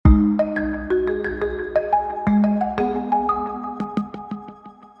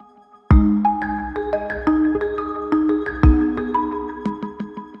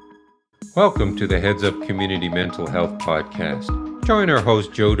Welcome to the Heads Up Community Mental Health Podcast. Join our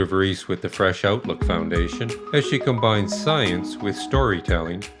host Joe DeVries with the Fresh Outlook Foundation as she combines science with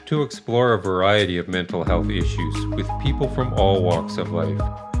storytelling to explore a variety of mental health issues with people from all walks of life.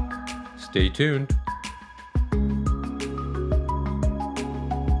 Stay tuned.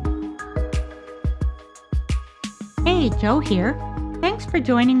 Hey, Joe here. Thanks for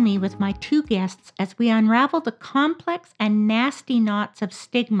joining me with my two guests as we unravel the complex and nasty knots of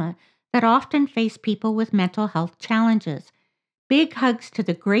stigma that often face people with mental health challenges. Big hugs to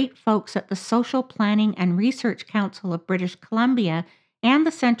the great folks at the Social Planning and Research Council of British Columbia and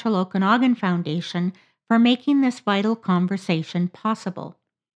the Central Okanagan Foundation for making this vital conversation possible.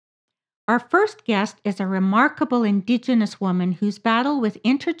 Our first guest is a remarkable Indigenous woman whose battle with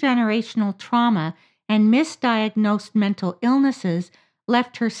intergenerational trauma and misdiagnosed mental illnesses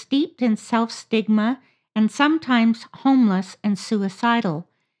left her steeped in self-stigma and sometimes homeless and suicidal.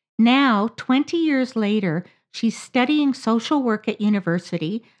 Now, 20 years later, she's studying social work at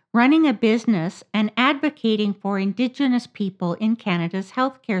university, running a business, and advocating for Indigenous people in Canada's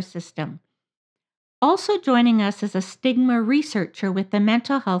healthcare system. Also joining us is a stigma researcher with the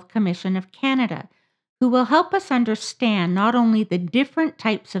Mental Health Commission of Canada, who will help us understand not only the different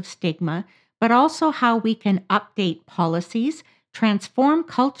types of stigma, but also how we can update policies, transform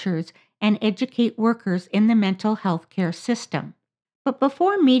cultures, and educate workers in the mental health care system. But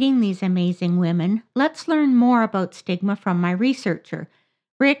before meeting these amazing women, let's learn more about stigma from my researcher.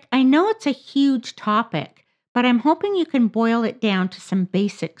 Rick, I know it's a huge topic, but I'm hoping you can boil it down to some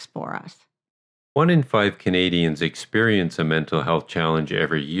basics for us. 1 in 5 Canadians experience a mental health challenge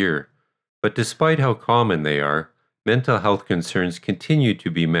every year, but despite how common they are, mental health concerns continue to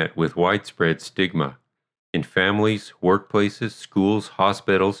be met with widespread stigma in families, workplaces, schools,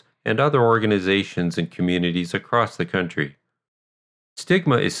 hospitals, and other organizations and communities across the country.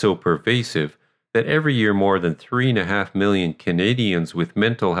 Stigma is so pervasive that every year more than 3.5 million Canadians with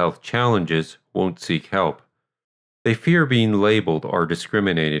mental health challenges won't seek help. They fear being labeled or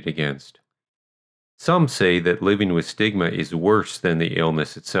discriminated against. Some say that living with stigma is worse than the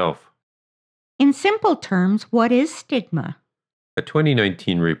illness itself. In simple terms, what is stigma? A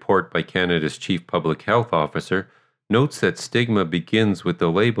 2019 report by Canada's Chief Public Health Officer notes that stigma begins with the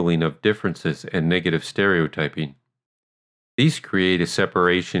labeling of differences and negative stereotyping. These create a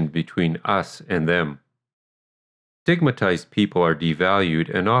separation between us and them. Stigmatized people are devalued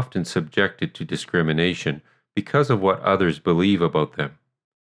and often subjected to discrimination because of what others believe about them.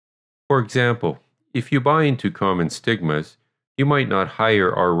 For example, if you buy into common stigmas, you might not hire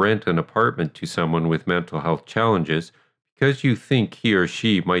or rent an apartment to someone with mental health challenges because you think he or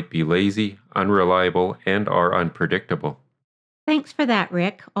she might be lazy, unreliable, and are unpredictable. Thanks for that,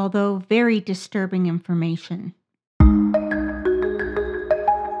 Rick, although very disturbing information.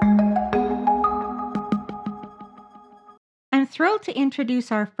 I'm thrilled to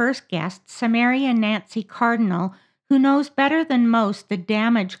introduce our first guest, Samaria Nancy Cardinal, who knows better than most the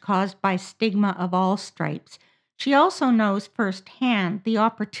damage caused by stigma of all stripes. She also knows firsthand the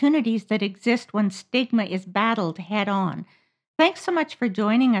opportunities that exist when stigma is battled head-on. Thanks so much for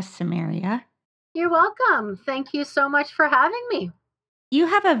joining us, Samaria. You're welcome. Thank you so much for having me. You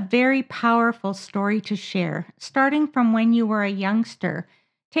have a very powerful story to share, starting from when you were a youngster.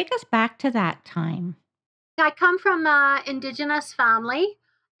 Take us back to that time. I come from an Indigenous family,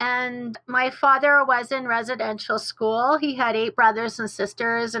 and my father was in residential school. He had 8 brothers and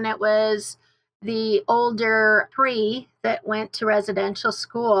sisters, and it was the older 3 that went to residential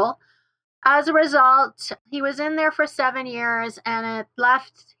school. As a result, he was in there for 7 years, and it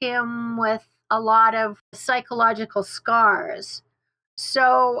left him with a lot of psychological scars.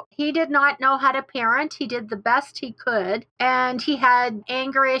 So he did not know how to parent. He did the best he could, and he had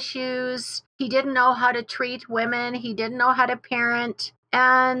anger issues. He didn't know how to treat women. He didn't know how to parent.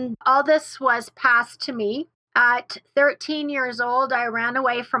 And all this was passed to me. At 13 years old, I ran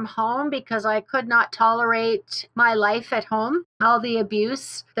away from home because I could not tolerate my life at home, all the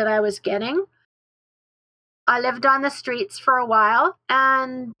abuse that I was getting. I lived on the streets for a while,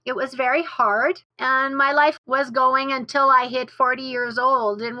 and it was very hard. And my life was going until I hit 40 years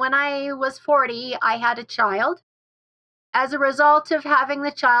old. And when I was 40, I had a child. As a result of having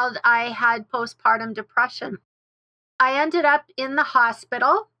the child, I had postpartum depression. I ended up in the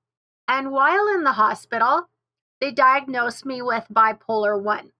hospital, and while in the hospital, they diagnosed me with bipolar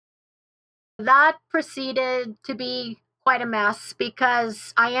 1. That proceeded to be quite a mess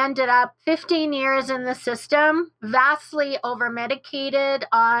because I ended up 15 years in the system, vastly over-medicated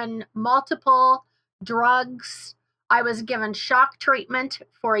on multiple drugs. I was given shock treatment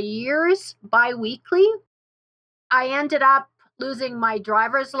for years, bi-weekly. I ended up losing my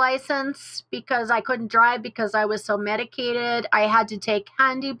driver's license because I couldn't drive because I was so medicated. I had to take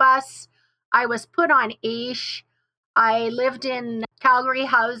handy bus. I was put on AISH. I lived in Calgary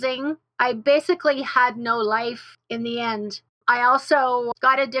housing. I basically had no life in the end. I also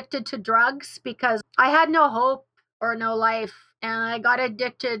got addicted to drugs because I had no hope or no life. And I got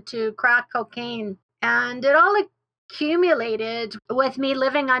addicted to crack cocaine. And it all accumulated with me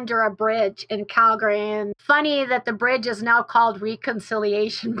living under a bridge in Calgary. And funny that the bridge is now called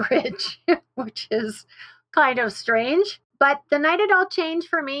Reconciliation Bridge, which is kind of strange. But the night it all changed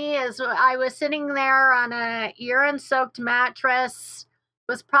for me is I was sitting there on a urine-soaked mattress.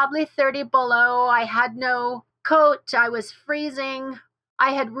 It was probably 30 below. I had no coat. I was freezing.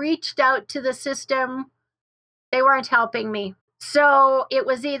 I had reached out to the system. They weren't helping me. So it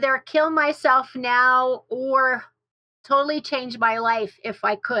was either kill myself now or totally change my life if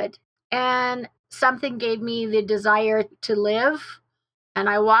I could. And something gave me the desire to live. And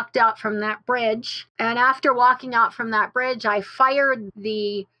I walked out from that bridge. And after walking out from that bridge, I fired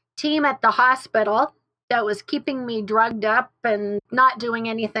the team at the hospital that was keeping me drugged up and not doing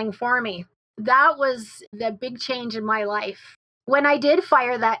anything for me. That was the big change in my life. When I did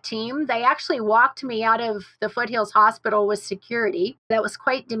fire that team, they actually walked me out of the Foothills Hospital with security. That was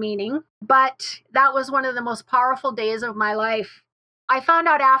quite demeaning, but that was one of the most powerful days of my life. I found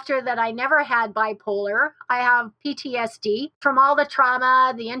out after that I never had bipolar. I have PTSD from all the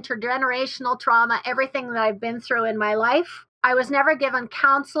trauma, the intergenerational trauma, everything that I've been through in my life. I was never given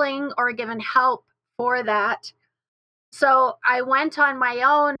counseling or given help for that. So I went on my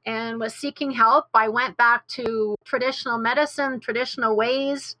own and was seeking help. I went back to traditional medicine, traditional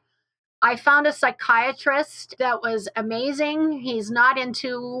ways. I found a psychiatrist that was amazing. He's not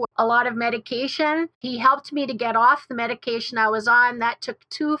into a lot of medication. He helped me to get off the medication I was on. That took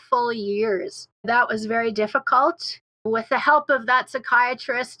 2 full years. That was very difficult. With the help of that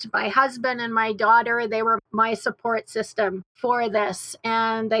psychiatrist, my husband and my daughter, they were my support system for this,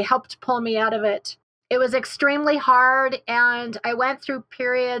 and they helped pull me out of it. It was extremely hard, and I went through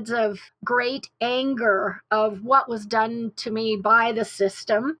periods of great anger of what was done to me by the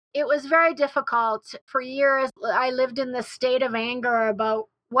system. It was very difficult. For years, I lived in this state of anger about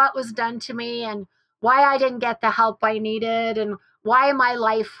what was done to me and why I didn't get the help I needed and why my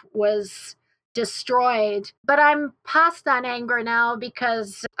life was destroyed. But I'm past that anger now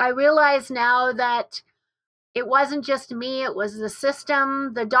because I realize now that it wasn't just me, it was the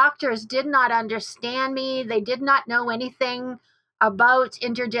system. The doctors did not understand me. They did not know anything about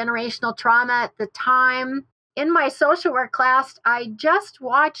intergenerational trauma at the time. In my social work class, I just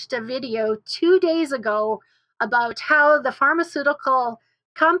watched a video 2 days ago about how the pharmaceutical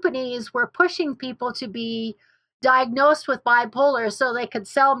companies were pushing people to be diagnosed with bipolar so they could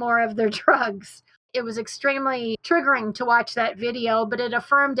sell more of their drugs. It was extremely triggering to watch that video, but it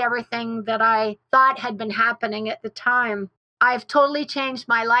affirmed everything that I thought had been happening at the time. I've totally changed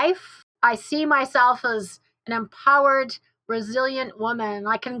my life. I see myself as an empowered, resilient woman.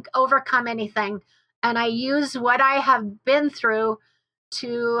 I can overcome anything. And I use what I have been through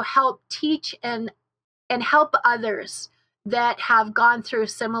to help teach and help others that have gone through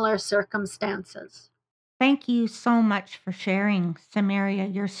similar circumstances. Thank you so much for sharing, Samaria.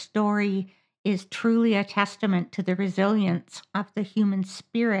 Your story is truly a testament to the resilience of the human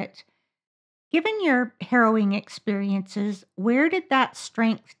spirit. Given your harrowing experiences, where did that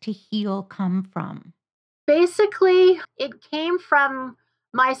strength to heal come from? Basically, it came from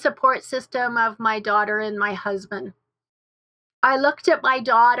my support system of my daughter and my husband. I looked at my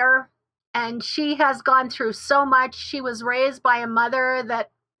daughter, and she has gone through so much. She was raised by a mother that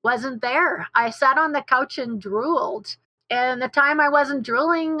wasn't there. I sat on the couch and drooled. And the time I wasn't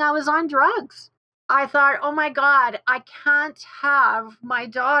drooling, I was on drugs. I thought, oh my God, I can't have my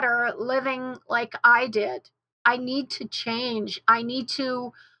daughter living like I did. I need to change. I need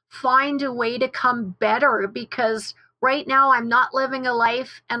to find a way to come better because right now I'm not living a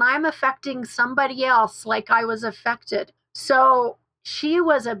life and I'm affecting somebody else like I was affected. So she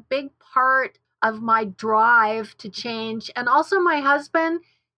was a big part of my drive to change. And also my husband,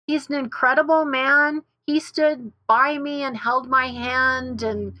 he's an incredible man. He stood by me and held my hand.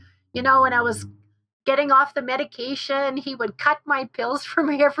 And, when I was getting off the medication, he would cut my pills for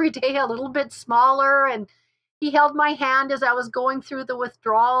me every day a little bit smaller. And he held my hand as I was going through the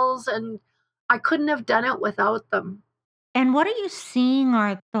withdrawals. And I couldn't have done it without them. And what are you seeing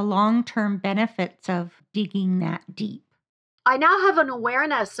are the long-term benefits of digging that deep? I now have an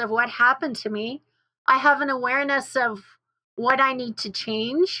awareness of what happened to me. I have an awareness of what I need to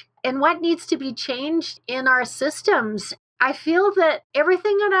change and what needs to be changed in our systems. I feel that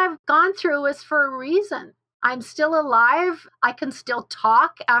everything that I've gone through is for a reason. I'm still alive. I can still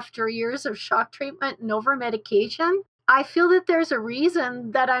talk after years of shock treatment and over medication. I feel that there's a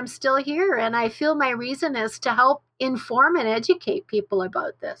reason that I'm still here, and I feel my reason is to help inform and educate people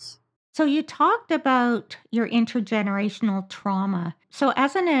about this. So you talked about your intergenerational trauma. So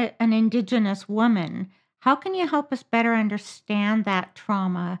as an Indigenous woman, how can you help us better understand that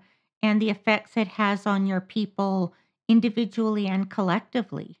trauma and the effects it has on your people individually and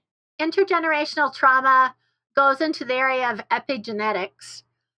collectively? Intergenerational trauma goes into the area of epigenetics.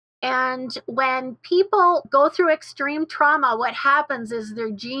 And when people go through extreme trauma, what happens is their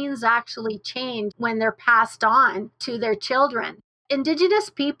genes actually change when they're passed on to their children. Indigenous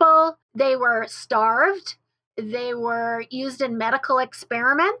people, they were starved. They were used in medical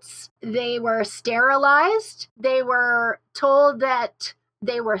experiments. They were sterilized. They were told that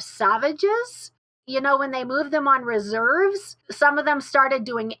they were savages. When they moved them on reserves, some of them started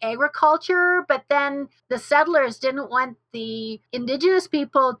doing agriculture, but then the settlers didn't want the Indigenous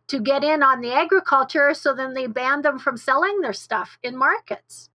people to get in on the agriculture, so then they banned them from selling their stuff in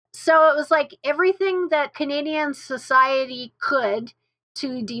markets. So it was like everything that Canadian society could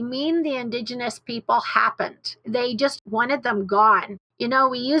to demean the Indigenous people happened. They just wanted them gone.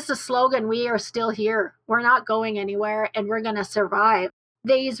 We use the slogan, "We are still here. We're not going anywhere, and we're going to survive."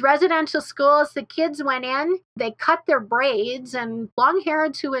 These residential schools, the kids went in, they cut their braids, and long hair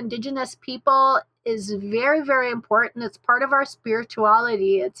to Indigenous people is very, very important. It's part of our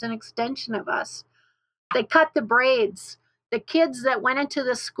spirituality. It's an extension of us. They cut the braids. The kids that went into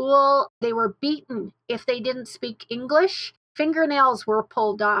the school, they were beaten if they didn't speak English. Fingernails were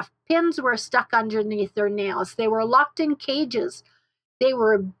pulled off. Pins were stuck underneath their nails. They were locked in cages. They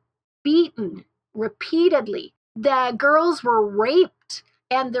were beaten repeatedly. The girls were raped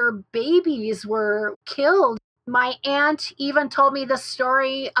and their babies were killed. My aunt even told me the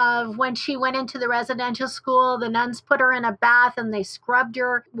story of when she went into the residential school, the nuns put her in a bath and they scrubbed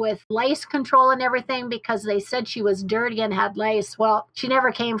her with lice control and everything because they said she was dirty and had lice. Well, she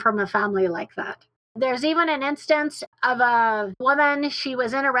never came from a family like that. There's even an instance of a woman, she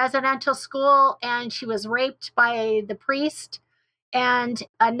was in a residential school and she was raped by the priest, and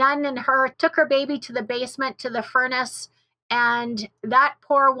a nun and her took her baby to the basement to the furnace, and that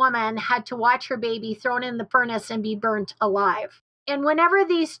poor woman had to watch her baby thrown in the furnace and be burnt alive. And whenever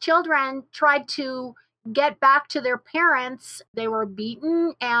these children tried to get back to their parents, they were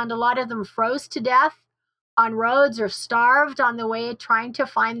beaten, and a lot of them froze to death on roads or starved on the way trying to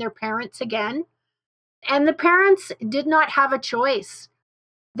find their parents again. And the parents did not have a choice.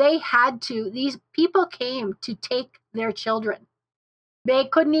 They had to. These people came to take their children. They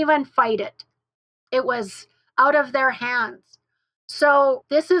couldn't even fight it. It was out of their hands. So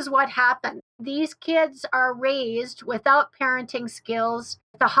this is what happened. These kids are raised without parenting skills,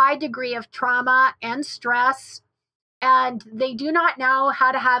 with a high degree of trauma and stress, and they do not know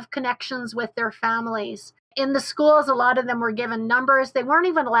how to have connections with their families. In the schools, a lot of them were given numbers. They weren't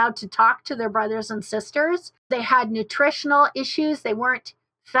even allowed to talk to their brothers and sisters. They had nutritional issues. They weren't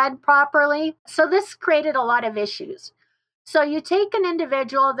fed properly. So this created a lot of issues. So you take an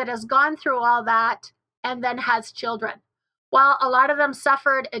individual that has gone through all that and then has children. Well, a lot of them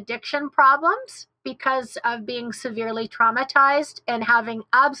suffered addiction problems because of being severely traumatized and having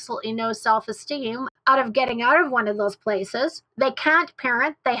absolutely no self-esteem out of getting out of one of those places. They can't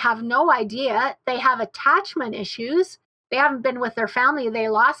parent. They have no idea. They have attachment issues. They haven't been with their family. They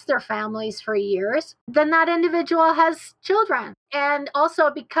lost their families for years. Then that individual has children. And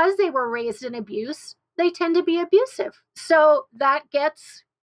also because they were raised in abuse, they tend to be abusive. So that gets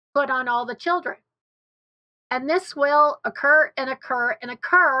put on all the children. And this will occur and occur and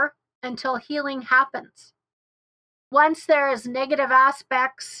occur until healing happens. Once there is negative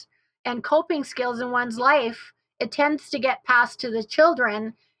aspects and coping skills in one's life, it tends to get passed to the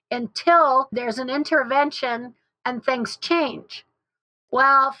children until there's an intervention and things change.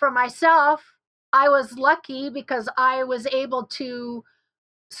 Well, for myself, I was lucky because I was able to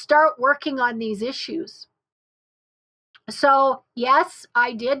start working on these issues. So, yes,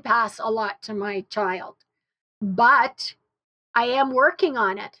 I did pass a lot to my child, but I am working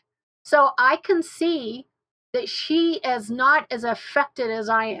on it. So I can see that she is not as affected as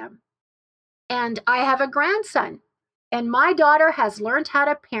I am. And I have a grandson, and my daughter has learned how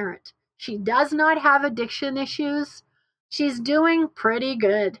to parent. She does not have addiction issues. She's doing pretty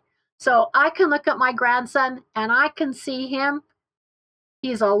good. So I can look at my grandson and I can see him.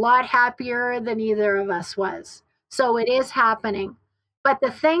 He's a lot happier than either of us was. So it is happening. But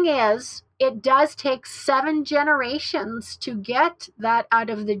the thing is, it does take 7 generations to get that out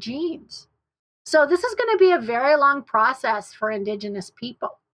of the genes. So this is going to be a very long process for Indigenous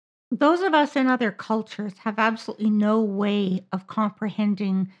people. Those of us in other cultures have absolutely no way of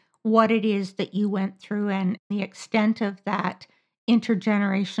comprehending what it is that you went through and the extent of that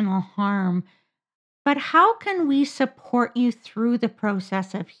intergenerational harm. But how can we support you through the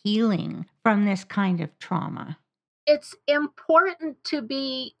process of healing from this kind of trauma? It's important to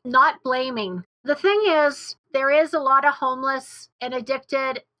be not blaming. The thing is, there is a lot of homeless and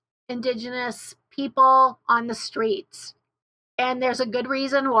addicted Indigenous people on the streets. And there's a good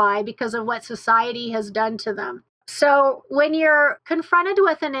reason why, because of what society has done to them. So when you're confronted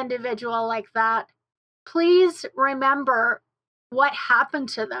with an individual like that, please remember what happened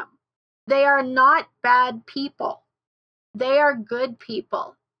to them. They are not bad people. They are good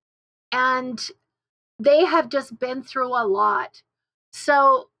people. And they have just been through a lot.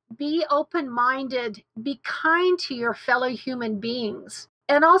 So be open minded, be kind to your fellow human beings,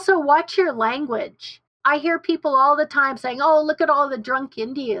 and also watch your language. I hear people all the time saying, oh, look at all the drunk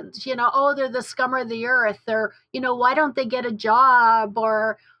Indians, oh, they're the scum of the earth, or, why don't they get a job?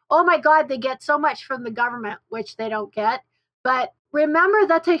 Or, oh my God, they get so much from the government, which they don't get. But remember,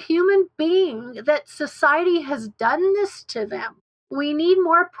 that's a human being, that society has done this to them. We need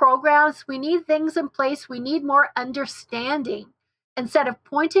more programs. We need things in place. We need more understanding instead of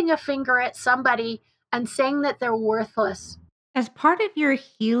pointing a finger at somebody and saying that they're worthless. As part of your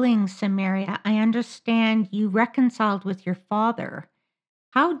healing, Samaria, I understand you reconciled with your father.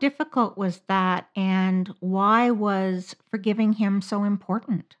 How difficult was that, and why was forgiving him so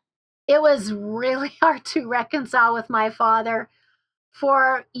important? It was really hard to reconcile with my father.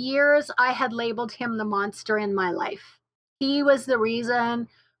 For years, I had labeled him the monster in my life. He was the reason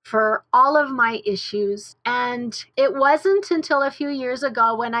for all of my issues. And it wasn't until a few years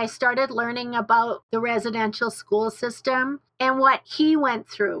ago when I started learning about the residential school system and what he went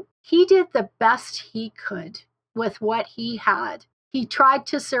through. He did the best he could with what he had. He tried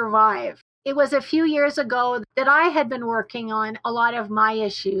to survive. It was a few years ago that I had been working on a lot of my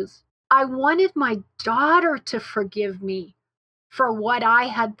issues. I wanted my daughter to forgive me for what I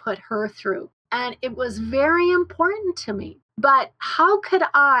had put her through. And it was very important to me. But how could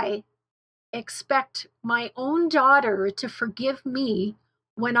I expect my own daughter to forgive me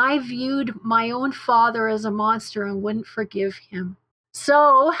when I viewed my own father as a monster and wouldn't forgive him?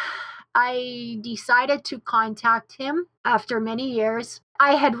 So I decided to contact him after many years.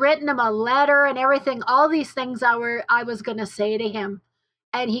 I had written him a letter and everything, all these things I was going to say to him.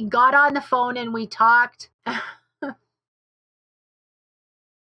 And he got on the phone and we talked.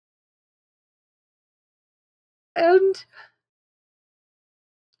 And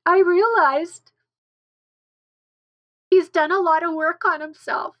I realized he's done a lot of work on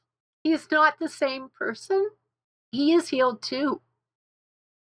himself. He's not the same person. He is healed too.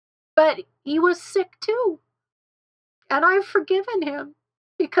 But he was sick too. And I've forgiven him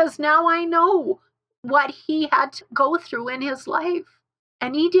because now I know what he had to go through in his life.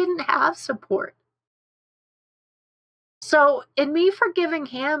 And he didn't have support. So, in me forgiving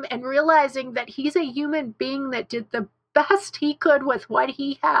him and realizing that he's a human being that did the best he could with what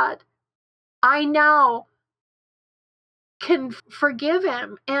he had, I now can forgive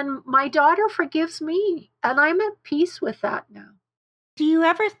him. And my daughter forgives me. And I'm at peace with that now. Do you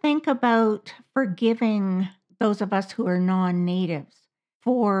ever think about forgiving those of us who are non-natives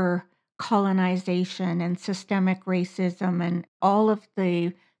for colonization and systemic racism and all of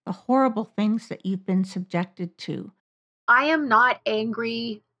the horrible things that you've been subjected to? I am not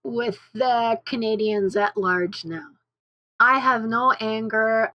angry with the Canadians at large now. I have no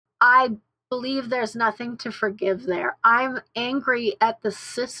anger. I believe there's nothing to forgive there. I'm angry at the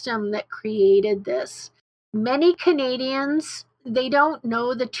system that created this. Many Canadians, they don't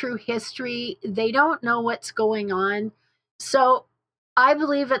know the true history. They don't know what's going on. So I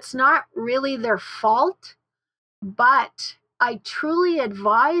believe it's not really their fault, but I truly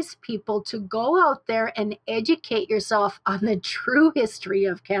advise people to go out there and educate yourself on the true history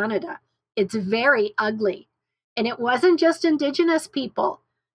of Canada. It's very ugly. And it wasn't just Indigenous people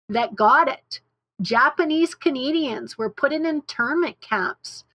that got it. Japanese Canadians were put in internment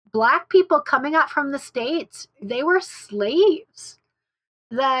camps. Black people coming up from the States, they were slaves.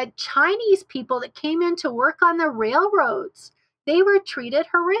 The Chinese people that came in to work on the railroads, they were treated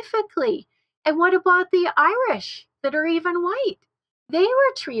horrifically. And what about the Irish that are even white? They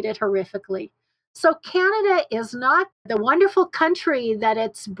were treated horrifically. So Canada is not the wonderful country that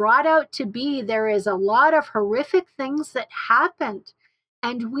it's brought out to be. There is a lot of horrific things that happened.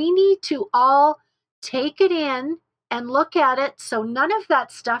 And we need to all take it in and look at it so none of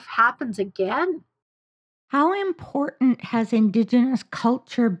that stuff happens again. How important has Indigenous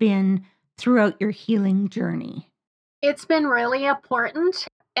culture been throughout your healing journey? It's been really important.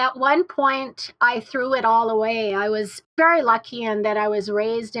 At one point, I threw it all away. I was very lucky in that I was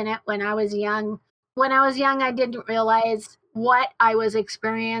raised in it when I was young. When I was young, I didn't realize what I was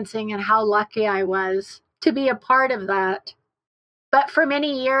experiencing and how lucky I was to be a part of that. But for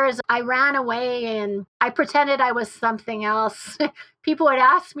many years, I ran away and I pretended I was something else. People would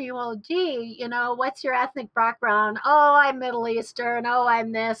ask me, well, gee, what's your ethnic background? Oh, I'm Middle Eastern. Oh,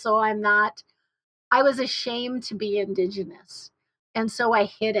 I'm this. Oh, I'm that. I was ashamed to be Indigenous. And so I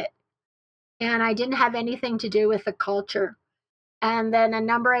hid it. And I didn't have anything to do with the culture. And then a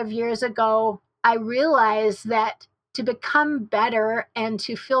number of years ago, I realized that to become better and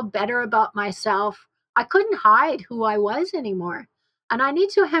to feel better about myself, I couldn't hide who I was anymore. And I need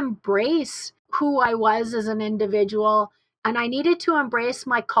to embrace who I was as an individual. And I needed to embrace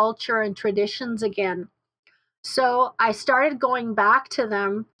my culture and traditions again. So I started going back to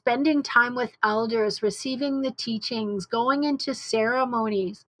them, spending time with elders, receiving the teachings, going into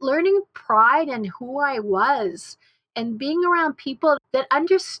ceremonies, learning pride in who I was, and being around people that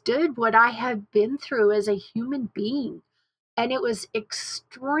understood what I had been through as a human being. And it was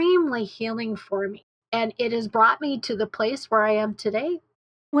extremely healing for me. And it has brought me to the place where I am today.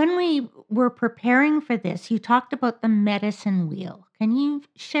 When we were preparing for this, you talked about the medicine wheel. Can you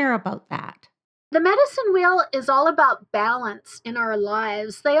share about that? The medicine wheel is all about balance in our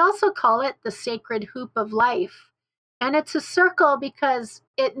lives. They also call it the sacred hoop of life. And it's a circle because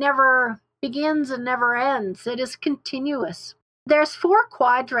it never begins and never ends. It is continuous. There's 4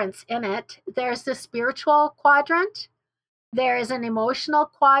 quadrants in it. There's the spiritual quadrant, there's an emotional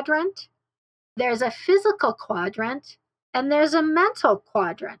quadrant, there's a physical quadrant, and there's a mental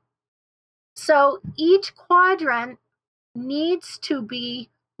quadrant. So each quadrant needs to be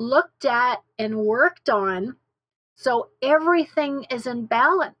looked at and worked on so everything is in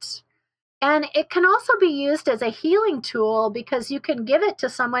balance. And it can also be used as a healing tool because you can give it to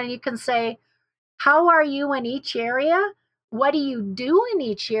someone and you can say, how are you in each area? What do you do in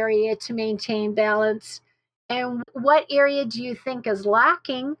each area to maintain balance? And what area do you think is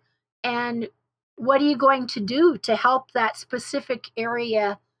lacking? And what are you going to do to help that specific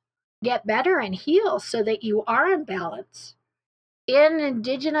area get better and heal so that you are in balance? In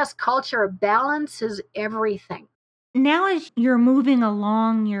Indigenous culture, balance is everything. Now, as you're moving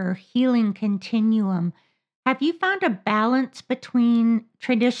along your healing continuum, have you found a balance between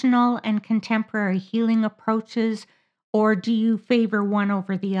traditional and contemporary healing approaches, or do you favor one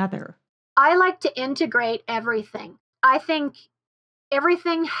over the other? I like to integrate everything. I think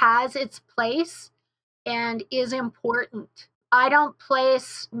everything has its place and is important. I don't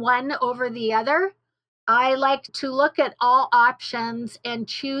place one over the other. I like to look at all options and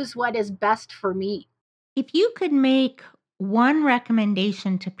choose what is best for me. If you could make one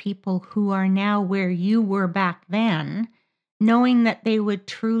recommendation to people who are now where you were back then, knowing that they would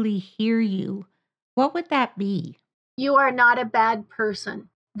truly hear you, what would that be? You are not a bad person.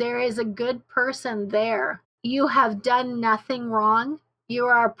 There is a good person there. You have done nothing wrong. You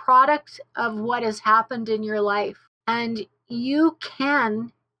are a product of what has happened in your life, and you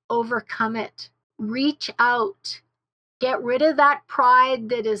can overcome it. Reach out. Get rid of that pride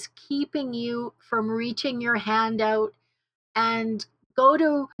that is keeping you from reaching your hand out, and go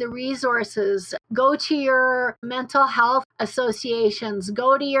to the resources. Go to your mental health associations.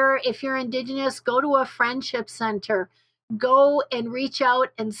 If you're Indigenous, go to a friendship center. Go and reach out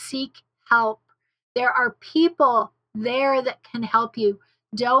and seek help. There are people there that can help you.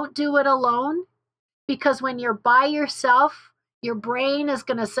 Don't do it alone, because when you're by yourself, your brain is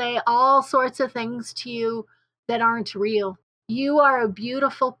going to say all sorts of things to you that aren't real. You are a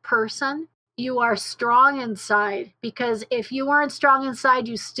beautiful person. You are strong inside, because if you weren't strong inside,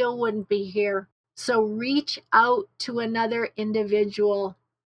 you still wouldn't be here. So reach out to another individual.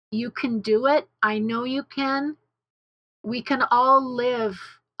 You can do it. I know you can. We can all live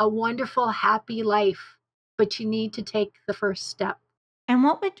a wonderful, happy life, but you need to take the first step. And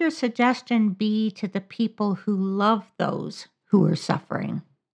what would your suggestion be to the people who love those who are suffering?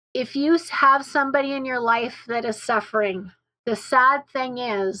 If you have somebody in your life that is suffering, the sad thing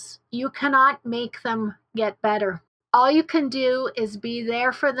is you cannot make them get better. All you can do is be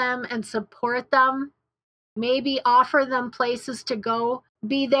there for them and support them, maybe offer them places to go,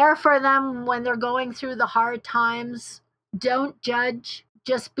 be there for them when they're going through the hard times. Don't judge.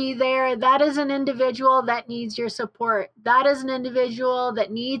 Just be there. That is an individual that needs your support. That is an individual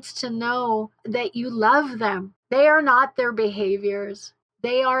that needs to know that you love them. They are not their behaviors.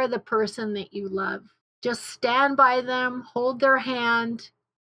 They are the person that you love. Just stand by them, hold their hand,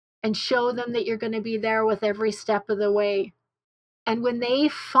 and show them that you're going to be there with every step of the way. And when they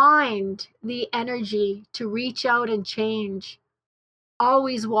find the energy to reach out and change,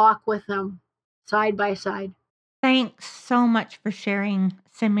 always walk with them side by side. Thanks so much for sharing,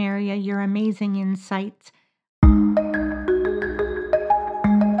 Samaria, your amazing insights.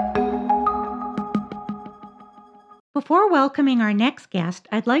 Before welcoming our next guest,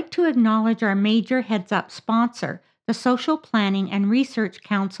 I'd like to acknowledge our major Heads Up sponsor, the Social Planning and Research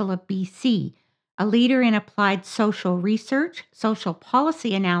Council of BC, a leader in applied social research, social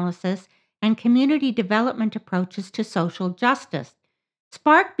policy analysis, and community development approaches to social justice.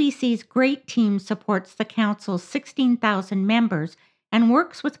 Spark BC's great team supports the Council's 16,000 members and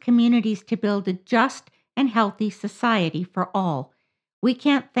works with communities to build a just and healthy society for all. We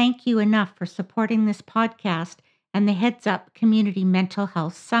can't thank you enough for supporting this podcast and the Heads Up Community Mental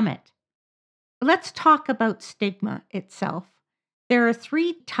Health Summit. Let's talk about stigma itself. There are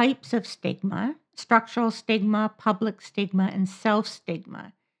 3 types of stigma: structural stigma, public stigma, and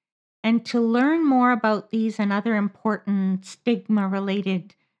self-stigma. And to learn more about these and other important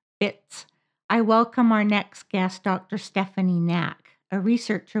stigma-related bits, I welcome our next guest, Dr. Stephanie Knack, a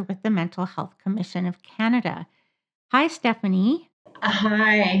researcher with the Mental Health Commission of Canada. Hi, Stephanie.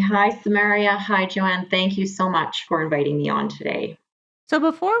 Hi, Samaria. Hi, Joanne. Thank you so much for inviting me on today. So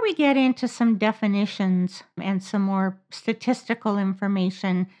before we get into some definitions and some more statistical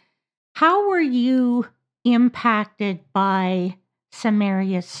information, how were you impacted by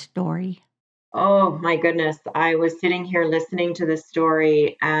Samaria's story? Oh, my goodness. I was sitting here listening to this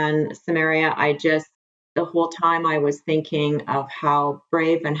story, and Samaria, the whole time I was thinking of how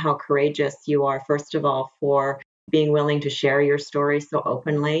brave and how courageous you are, first of all, for being willing to share your story so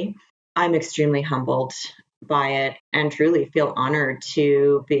openly. I'm extremely humbled by it and truly feel honored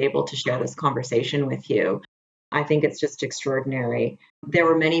to be able to share this conversation with you. I think it's just extraordinary. There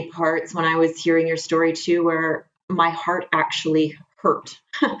were many parts when I was hearing your story too, where my heart actually hurt.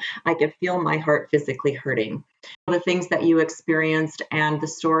 I could feel my heart physically hurting. The things that you experienced and the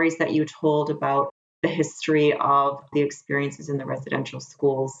stories that you told about the history of the experiences in the residential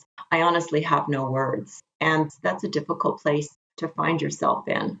schools, I honestly have no words. And that's a difficult place to find yourself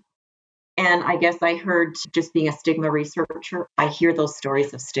in. And I guess I heard, just being a stigma researcher, I hear those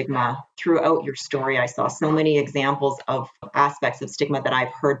stories of stigma throughout your story. I saw so many examples of aspects of stigma that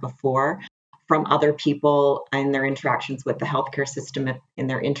I've heard before from other people in their interactions with the healthcare system, in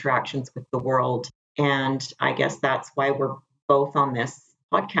their interactions with the world. And I guess that's why we're both on this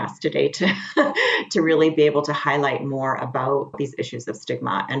podcast today, to really be able to highlight more about these issues of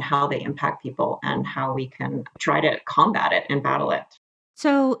stigma and how they impact people and how we can try to combat it and battle it.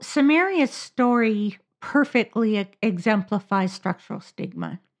 So Samaria's story perfectly exemplifies structural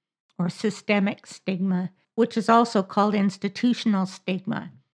stigma or systemic stigma, which is also called institutional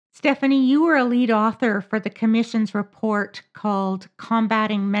stigma. Stephanie, you were a lead author for the Commission's report called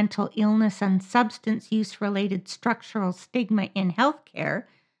Combating Mental Illness and Substance Use-Related Structural Stigma in Healthcare.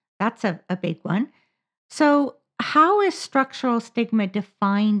 That's a big one. So how is structural stigma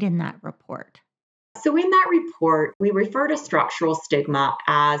defined in that report? So in that report, we refer to structural stigma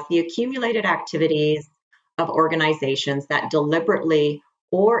as the accumulated activities of organizations that deliberately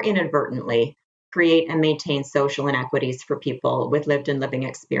or inadvertently create and maintain social inequities for people with lived and living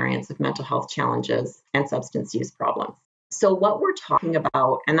experience of mental health challenges and substance use problems. So what we're talking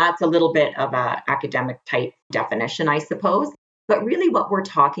about, and that's a little bit of an academic type definition, I suppose, but really what we're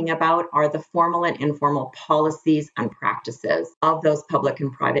talking about are the formal and informal policies and practices of those public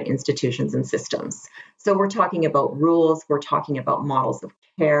and private institutions and systems. So we're talking about rules, we're talking about models of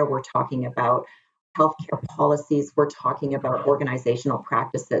care, we're talking about healthcare policies, we're talking about organizational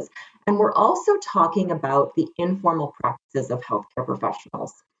practices, and we're also talking about the informal practices of healthcare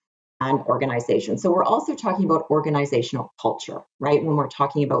professionals and organizations. So we're also talking about organizational culture, right? When we're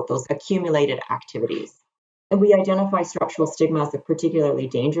talking about those accumulated activities. And we identify structural stigma as a particularly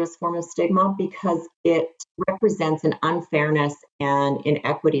dangerous form of stigma because it represents an unfairness and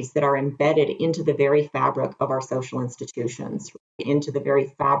inequities that are embedded into the very fabric of our social institutions, into the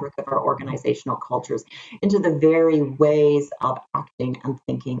very fabric of our organizational cultures, into the very ways of acting and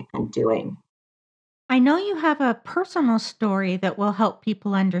thinking and doing. I know you have a personal story that will help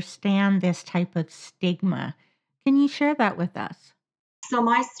people understand this type of stigma. Can you share that with us? So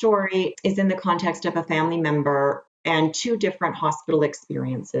my story is in the context of a family member and 2 different hospital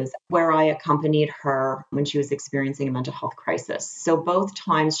experiences where I accompanied her when she was experiencing a mental health crisis. So both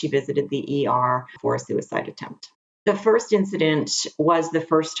times she visited the ER for a suicide attempt. The first incident was the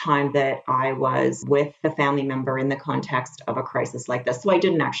first time that I was with a family member in the context of a crisis like this. So I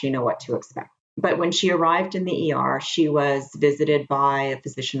didn't actually know what to expect. But when she arrived in the ER, she was visited by a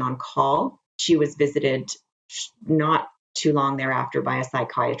physician on call. She was visited not too long thereafter by a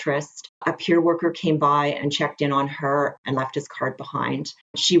psychiatrist. A peer worker came by and checked in on her and left his card behind.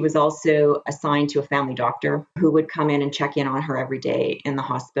 She was also assigned to a family doctor who would come in and check in on her every day in the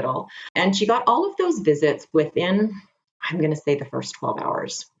hospital. And she got all of those visits within, I'm going to say, the first 12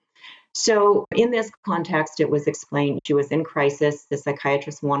 hours. So in this context, it was explained she was in crisis. The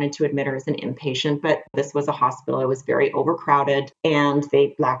psychiatrist wanted to admit her as an inpatient, but this was a hospital. It was very overcrowded and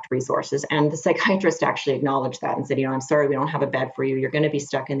they lacked resources. And the psychiatrist actually acknowledged that and said, I'm sorry, we don't have a bed for you. You're going to be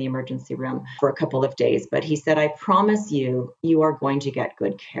stuck in the emergency room for a couple of days. But he said, I promise you, you are going to get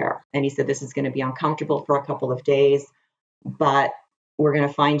good care. And he said, this is going to be uncomfortable for a couple of days, but we're going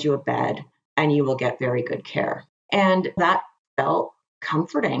to find you a bed and you will get very good care. And that felt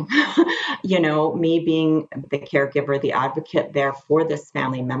comforting. Me being the caregiver, the advocate there for this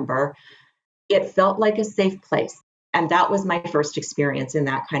family member, it felt like a safe place. And that was my first experience in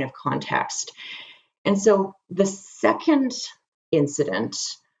that kind of context. And so the second incident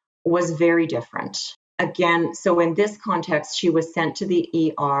was very different. Again, so in this context, she was sent to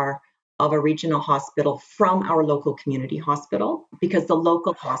the ER of a regional hospital from our local community hospital because the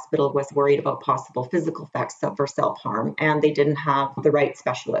local hospital was worried about possible physical effects for self-harm, and they didn't have the right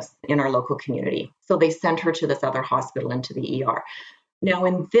specialists in our local community. So they sent her to this other hospital into the ER. Now,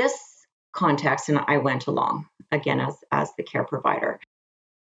 in this context, and I went along, again, as the care provider,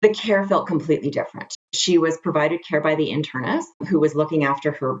 the care felt completely different. She was provided care by the internist who was looking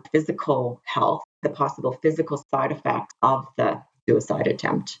after her physical health, the possible physical side effects of the suicide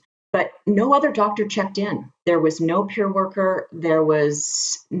attempt. But no other doctor checked in. There was no peer worker. There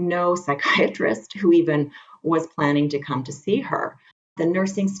was no psychiatrist who even was planning to come to see her. The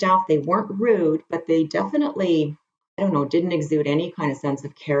nursing staff, they weren't rude, but they definitely, didn't exude any kind of sense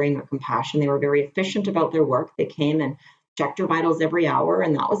of caring or compassion. They were very efficient about their work. They came and checked her vitals every hour,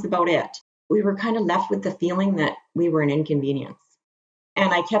 and that was about it. We were kind of left with the feeling that we were an inconvenience.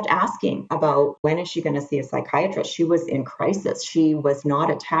 And I kept asking about when is she going to see a psychiatrist? She was in crisis. She was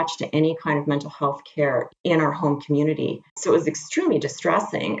not attached to any kind of mental health care in our home community. So it was extremely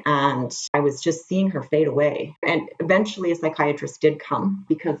distressing. And I was just seeing her fade away. And eventually a psychiatrist did come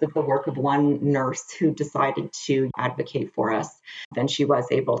because of the work of one nurse who decided to advocate for us. Then she was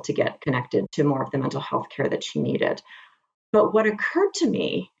able to get connected to more of the mental health care that she needed. But what occurred to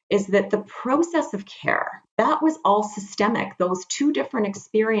me is that the process of care, that was all systemic. Those two different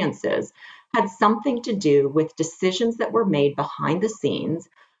experiences had something to do with decisions that were made behind the scenes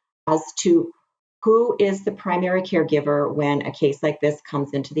as to who is the primary caregiver when a case like this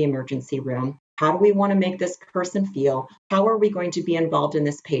comes into the emergency room. How do we want to make this person feel? How are we going to be involved in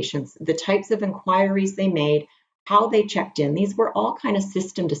this patient? The types of inquiries they made, how they checked in, these were all kind of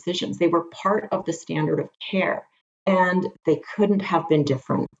system decisions. They were part of the standard of care. And they couldn't have been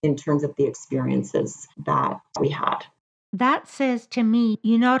different in terms of the experiences that we had. That says to me,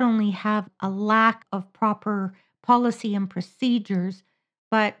 you not only have a lack of proper policy and procedures,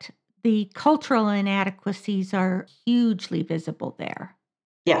 but the cultural inadequacies are hugely visible there.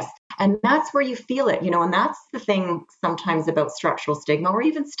 Yes. And that's where you feel it, and that's the thing sometimes about structural stigma or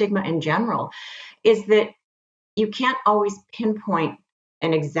even stigma in general, is that you can't always pinpoint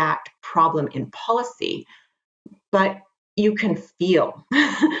an exact problem in policy, but you can feel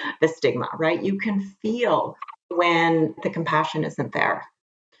the stigma, right? You can feel when the compassion isn't there.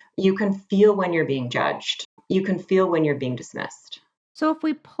 You can feel when you're being judged. You can feel when you're being dismissed. So if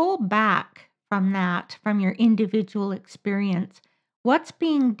we pull back from that, from your individual experience, what's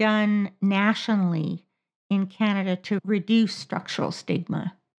being done nationally in Canada to reduce structural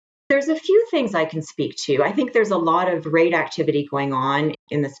stigma? There's a few things I can speak to. I think there's a lot of great activity going on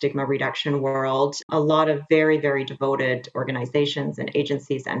in the stigma reduction world, a lot of very, very devoted organizations and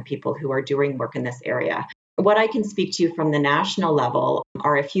agencies and people who are doing work in this area. What I can speak to from the national level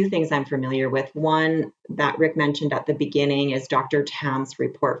are a few things I'm familiar with. One that Rick mentioned at the beginning is Dr. Tam's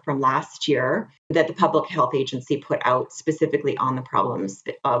report from last year that the Public Health Agency put out specifically on the problems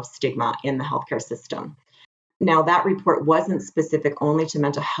of stigma in the healthcare system. Now, that report wasn't specific only to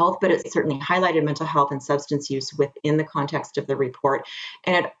mental health, but it certainly highlighted mental health and substance use within the context of the report.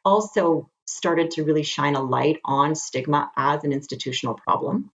 And it also started to really shine a light on stigma as an institutional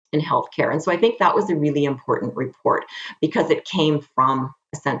problem in healthcare. And so I think that was a really important report because it came from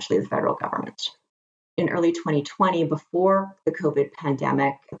essentially the federal government. In early 2020, before the COVID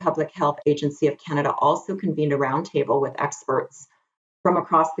pandemic, the Public Health Agency of Canada also convened a roundtable with experts from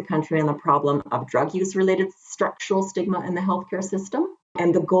across the country on the problem of drug use-related structural stigma in the healthcare system.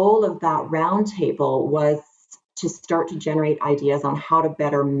 And the goal of that roundtable was to start to generate ideas on how to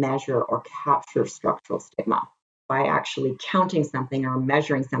better measure or capture structural stigma. by actually counting something or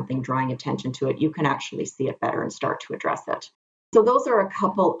measuring something, drawing attention to it, you can actually see it better and start to address it. So those are a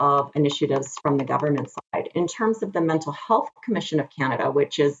couple of initiatives from the government side. In terms of the Mental Health Commission of Canada,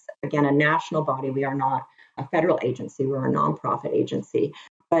 which is, again, a national body, we are not a federal agency, we're a nonprofit agency.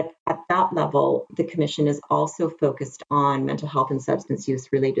 But at that level, the commission is also focused on mental health and substance use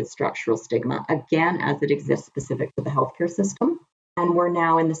related structural stigma, again, as it exists specific to the healthcare system. And we're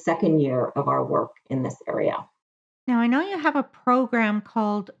now in the second year of our work in this area. Now, I know you have a program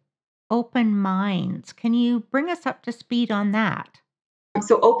called Open Minds. Can you bring us up to speed on that?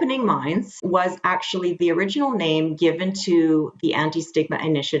 So Opening Minds was actually the original name given to the anti-stigma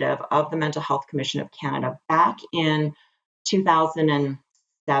initiative of the Mental Health Commission of Canada back in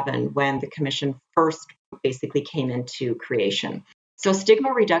 2007, when the commission first basically came into creation. So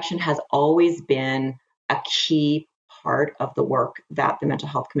stigma reduction has always been a key part of the work that the Mental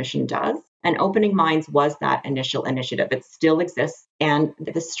Health Commission does. And Opening Minds was that initial initiative. It still exists. And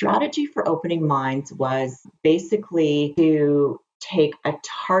the strategy for Opening Minds was basically to take a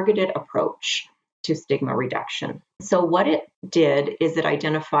targeted approach to stigma reduction. So what it did is it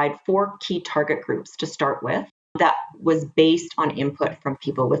identified 4 key target groups to start with that was based on input from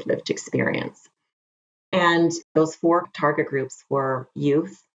people with lived experience. And those 4 target groups were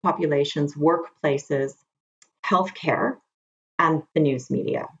youth populations, workplaces, healthcare, and the news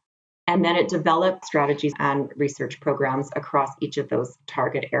media. And then it developed strategies and research programs across each of those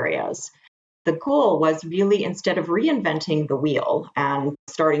target areas. The goal was really, instead of reinventing the wheel and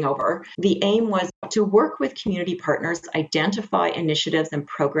starting over, the aim was to work with community partners, identify initiatives and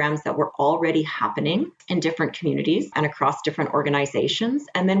programs that were already happening in different communities and across different organizations.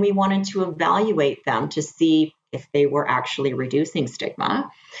 And then we wanted to evaluate them to see if they were actually reducing stigma,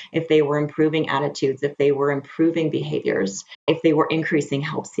 if they were improving attitudes, if they were improving behaviors, if they were increasing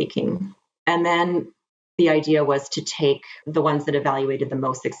help seeking. And then the idea was to take the ones that evaluated the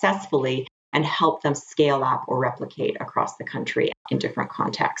most successfully and help them scale up or replicate across the country in different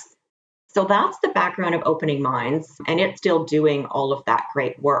contexts. So that's the background of Opening Minds, and it's still doing all of that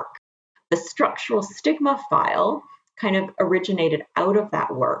great work. The structural stigma file kind of originated out of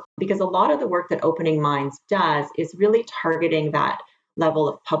that work, because a lot of the work that Opening Minds does is really targeting that level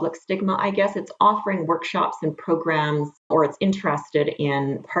of public stigma, I guess. It's offering workshops and programs, or it's interested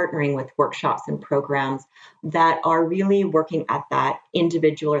in partnering with workshops and programs that are really working at that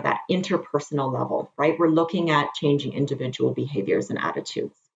individual or that interpersonal level, right? We're looking at changing individual behaviors and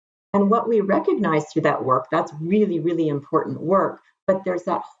attitudes. And what we recognize through that work, that's really, really important work, but there's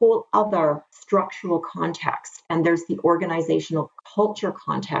that whole other structural context, and there's the organizational culture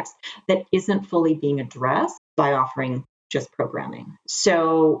context that isn't fully being addressed by offering just programming.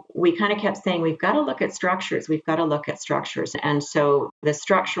 So we kind of kept saying, we've got to look at structures. We've got to look at structures. And so the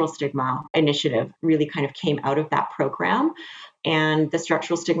structural stigma initiative really kind of came out of that program. And the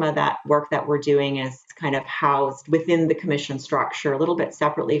structural stigma, that work that we're doing, is kind of housed within the commission structure, a little bit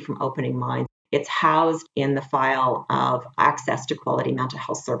separately from Opening Minds. It's housed in the file of access to quality mental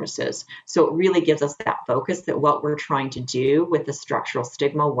health services. So it really gives us that focus that what we're trying to do with the structural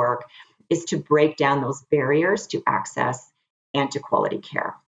stigma work is to break down those barriers to access and to quality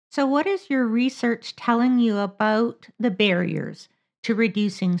care. So, what is your research telling you about the barriers to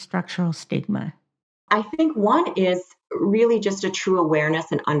reducing structural stigma? I think one is really just a true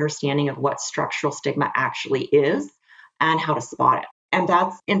awareness and understanding of what structural stigma actually is and how to spot it. And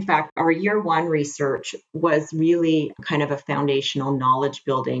that's, in fact, our year 1 research was really kind of a foundational knowledge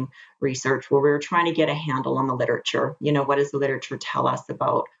building research where we were trying to get a handle on the literature. You know, what does the literature tell us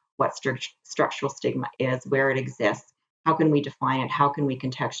about what structural stigma is, where it exists? How can we define it? How can we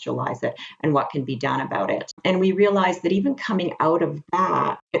contextualize it? And what can be done about it? And we realized that even coming out of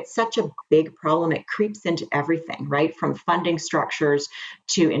that, it's such a big problem. It creeps into everything, right? From funding structures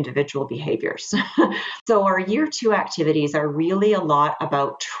to individual behaviors. So our year 2 activities are really a lot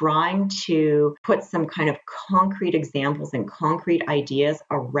about trying to put some kind of concrete examples and concrete ideas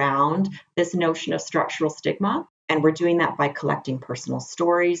around this notion of structural stigma. And we're doing that by collecting personal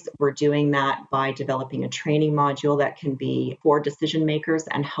stories. We're doing that by developing a training module that can be for decision makers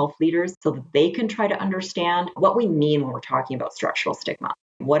and health leaders so that they can try to understand what we mean when we're talking about structural stigma,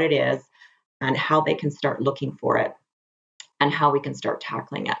 what it is, and how they can start looking for it and how we can start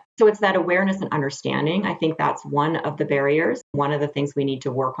tackling it. So it's that awareness and understanding. I think that's one of the barriers, one of the things we need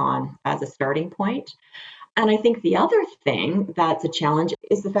to work on as a starting point. And I think the other thing that's a challenge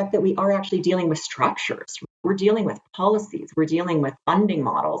is the fact that we are actually dealing with structures. We're dealing with policies, we're dealing with funding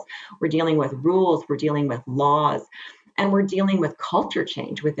models, we're dealing with rules, we're dealing with laws, and we're dealing with culture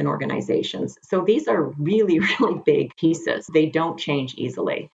change within organizations. So these are really, really big pieces. They don't change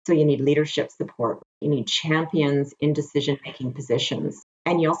easily. So you need leadership support. You need champions in decision-making positions.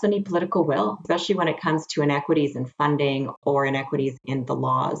 And you also need political will, especially when it comes to inequities in funding or inequities in the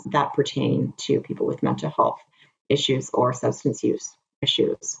laws that pertain to people with mental health issues or substance use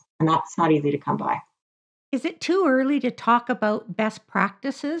issues. And that's not easy to come by. Is it too early to talk about best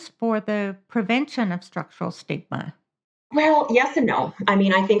practices for the prevention of structural stigma? Well, yes and no. I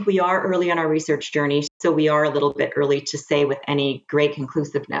mean, I think we are early on our research journey, so we are a little bit early to say with any great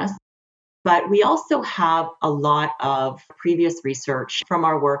conclusiveness. But we also have a lot of previous research from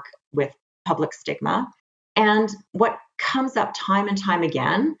our work with public stigma. And what comes up time and time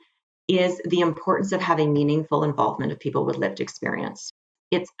again is the importance of having meaningful involvement of people with lived experience.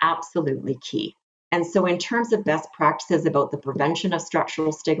 It's absolutely key. And so, in terms of best practices about the prevention of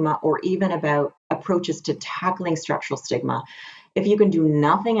structural stigma, or even about approaches to tackling structural stigma, if you can do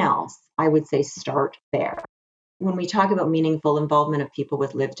nothing else, I would say start there. When we talk about meaningful involvement of people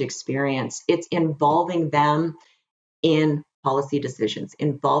with lived experience, it's involving them in policy decisions,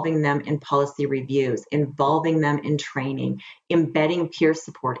 involving them in policy reviews, involving them in training, embedding peer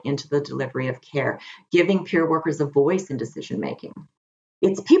support into the delivery of care, giving peer workers a voice in decision making.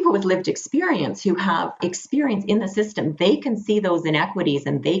 It's people with lived experience who have experience in the system. They can see those inequities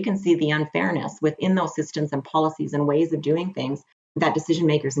and they can see the unfairness within those systems and policies and ways of doing things that decision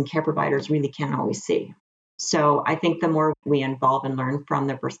makers and care providers really can't always see. So I think the more we involve and learn from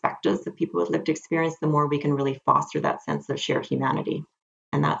the perspectives of people with lived experience, the more we can really foster that sense of shared humanity.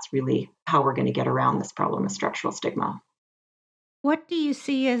 And that's really how we're going to get around this problem of structural stigma. What do you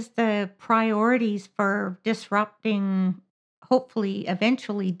see as the priorities for disrupting, hopefully,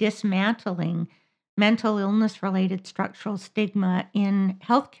 eventually dismantling mental illness related structural stigma in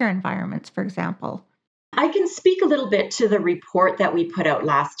healthcare environments, for example? I can speak a little bit to the report that we put out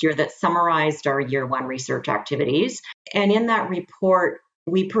last year that summarized our year one research activities. And in that report,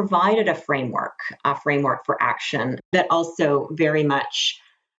 we provided a framework for action that also very much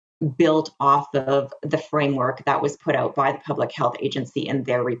built off of the framework that was put out by the Public Health Agency in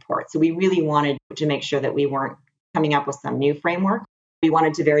their report. So we really wanted to make sure that we weren't coming up with some new framework. We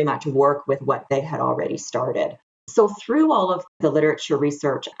wanted to very much work with what they had already started. So through all of the literature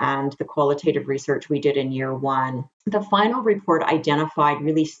research and the qualitative research we did in year one, the final report identified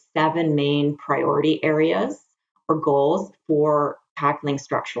really 7 main priority areas or goals for tackling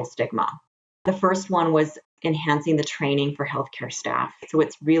structural stigma. The first one was enhancing the training for healthcare staff. So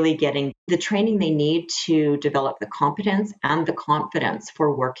it's really getting the training they need to develop the competence and the confidence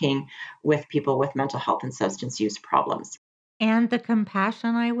for working with people with mental health and substance use problems. And the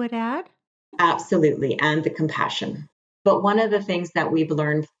compassion, I would add. Absolutely, and the compassion. But one of the things that we've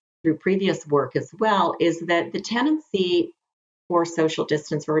learned through previous work as well is that the tendency for social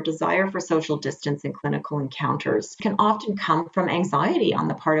distance or a desire for social distance in clinical encounters can often come from anxiety on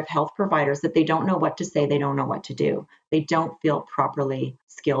the part of health providers that they don't know what to say, they don't know what to do. They don't feel properly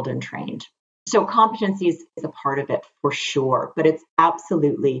skilled and trained. So competency is a part of it for sure, but it's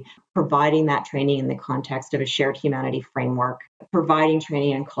absolutely providing that training in the context of a shared humanity framework, providing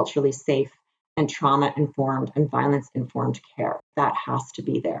training in culturally safe and trauma-informed and violence-informed care. That has to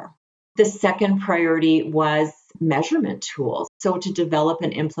be there. The second priority was measurement tools. So to develop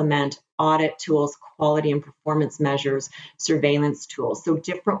and implement audit tools, quality and performance measures, surveillance tools. So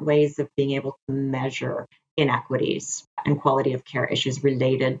different ways of being able to measure inequities and quality of care issues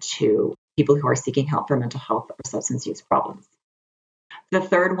related to people who are seeking help for mental health or substance use problems. The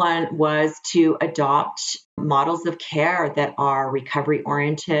third one was to adopt models of care that are recovery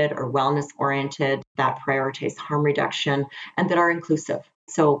oriented or wellness oriented, that prioritize harm reduction, and that are inclusive.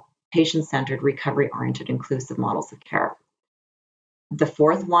 So patient-centered, recovery-oriented, inclusive models of care. The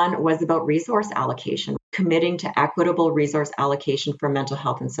fourth one was about resource allocation, committing to equitable resource allocation for mental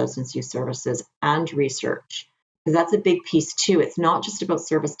health and substance use services and research. Because that's a big piece too. It's not just about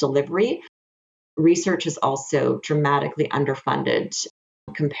service delivery. Research is also dramatically underfunded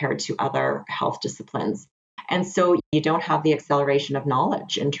compared to other health disciplines. And so you don't have the acceleration of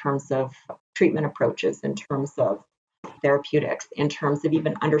knowledge in terms of treatment approaches, in terms of therapeutics, in terms of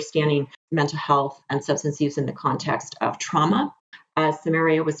even understanding mental health and substance use in the context of trauma, as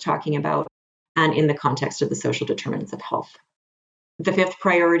Samaria was talking about, and in the context of the social determinants of health. The fifth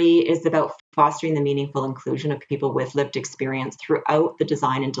priority is about fostering the meaningful inclusion of people with lived experience throughout the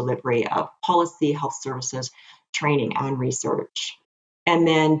design and delivery of policy, health services, training, and research. And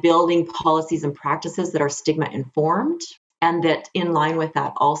then building policies and practices that are stigma informed and that in line with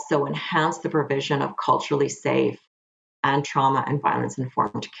that also enhance the provision of culturally safe and trauma and violence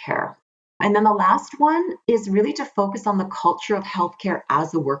informed care. And then the last one is really to focus on the culture of healthcare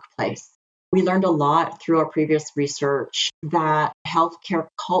as a workplace. We learned a lot through our previous research that healthcare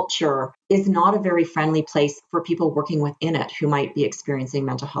culture is not a very friendly place for people working within it who might be experiencing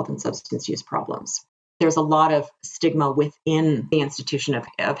mental health and substance use problems. There's a lot of stigma within the institution of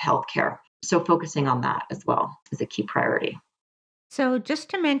healthcare. So focusing on that as well is a key priority. So, just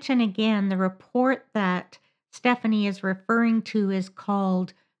to mention again, the report that Stephanie is referring to is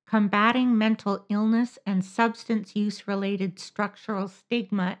called Combating Mental Illness and Substance Use Related Structural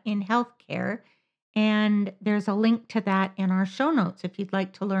Stigma in Healthcare. And there's a link to that in our show notes if you'd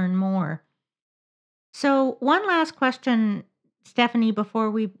like to learn more. So, one last question, Stephanie,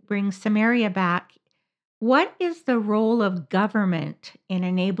 before we bring Samaria back. What is the role of government in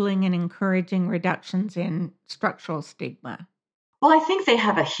enabling and encouraging reductions in structural stigma? Well, I think they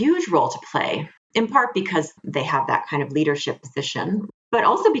have a huge role to play, in part because they have that kind of leadership position, but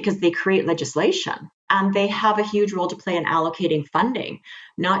also because they create legislation. And they have a huge role to play in allocating funding,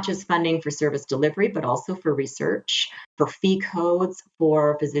 not just funding for service delivery, but also for research, for fee codes,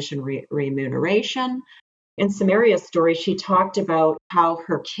 for physician remuneration. In Samaria's story, she talked about how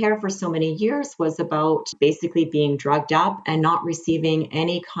her care for so many years was about basically being drugged up and not receiving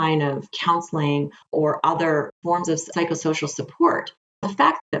any kind of counseling or other forms of psychosocial support. The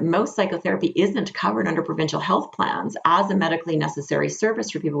fact that most psychotherapy isn't covered under provincial health plans as a medically necessary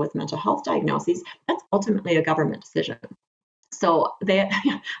service for people with mental health diagnoses, that's ultimately a government decision. So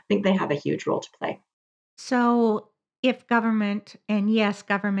I think they have a huge role to play. So, if government, and yes,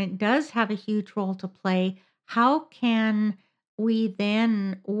 government does have a huge role to play, how can we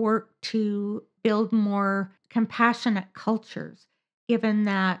then work to build more compassionate cultures, given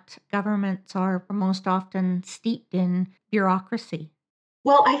that governments are most often steeped in bureaucracy?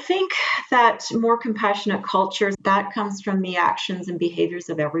 Well, I think that more compassionate cultures, that comes from the actions and behaviors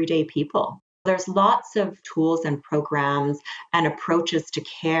of everyday people. There's lots of tools and programs and approaches to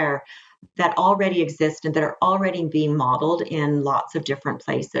care that already exist and that are already being modeled in lots of different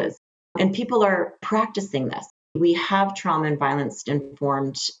places. And people are practicing this. We have trauma and violence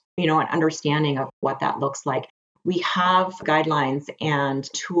informed, an understanding of what that looks like. We have guidelines and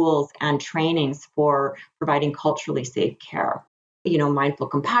tools and trainings for providing culturally safe care. Mindful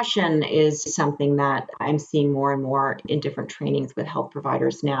compassion is something that I'm seeing more and more in different trainings with health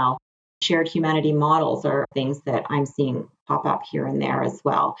providers now. Shared humanity models are things that I'm seeing pop up here and there as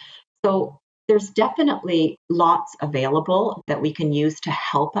well. So there's definitely lots available that we can use to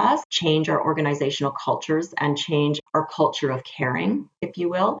help us change our organizational cultures and change our culture of caring, if you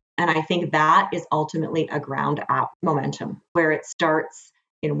will. And I think that is ultimately a ground up momentum where it starts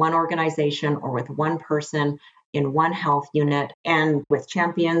in one organization or with one person in one health unit and with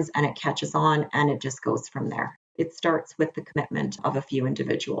champions, and it catches on and it just goes from there. It starts with the commitment of a few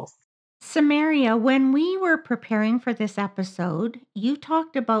individuals. Samaria, when we were preparing for this episode, you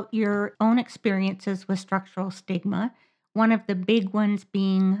talked about your own experiences with structural stigma, one of the big ones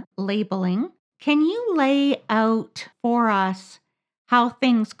being labeling. Can you lay out for us how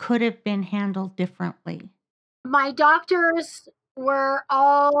things could have been handled differently? My doctors were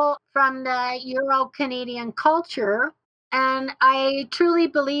all from the Euro-Canadian culture, and I truly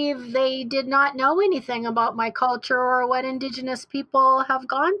believe they did not know anything about my culture or what Indigenous people have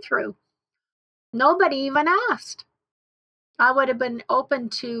gone through. Nobody even asked. I would have been open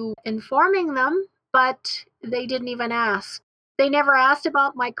to informing them, but they didn't even ask. They never asked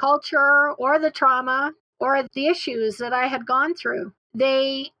about my culture or the trauma or the issues that I had gone through.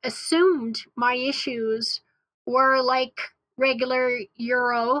 They assumed my issues were like regular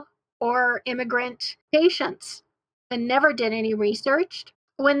Euro or immigrant patients and never did any research.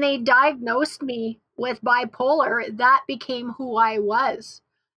 When they diagnosed me with bipolar, that became who I was.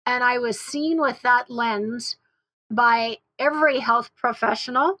 And I was seen with that lens by every health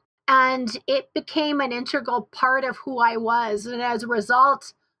professional, and it became an integral part of who I was. And as a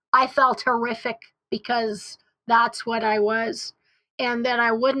result, I felt horrific because that's what I was, and that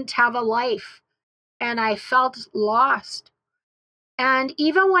I wouldn't have a life, and I felt lost. And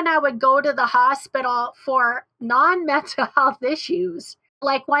even when I would go to the hospital for non-mental health issues,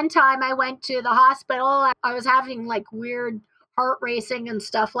 like one time I went to the hospital, I was having like weird heart racing and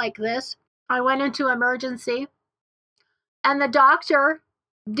stuff like this. I went into emergency, and the doctor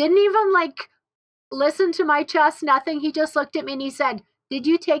didn't even listen to my chest, nothing. He just looked at me and he said, "Did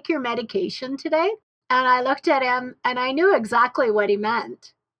you take your medication today?" And I looked at him and I knew exactly what he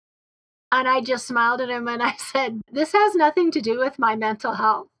meant. And I just smiled at him and I said, "This has nothing to do with my mental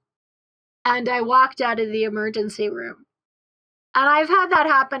health." And I walked out of the emergency room. And I've had that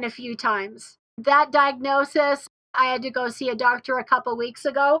happen a few times. That diagnosis, I had to go see a doctor a couple weeks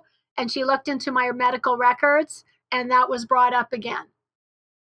ago, and she looked into my medical records, and that was brought up again.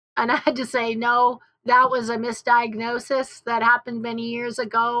 And I had to say, no, that was a misdiagnosis that happened many years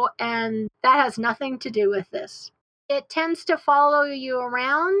ago, and that has nothing to do with this. It tends to follow you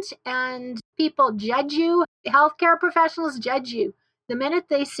around, and people judge you. Healthcare professionals judge you the minute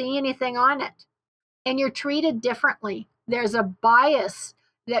they see anything on it, and you're treated differently. There's a bias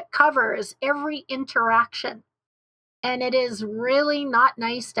that covers every interaction, and it is really not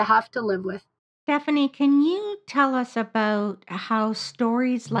nice to have to live with. Stephanie, can you tell us about how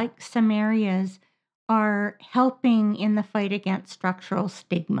stories like Samaria's are helping in the fight against structural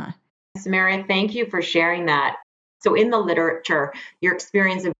stigma? Samaria, thank you for sharing that. So in the literature, your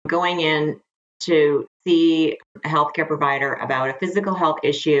experience of going in to see a healthcare provider about a physical health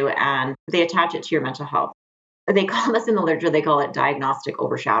issue and they attach it to your mental health. They call this in the literature, they call it diagnostic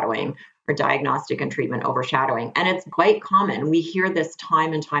overshadowing or diagnostic and treatment overshadowing. And it's quite common. We hear this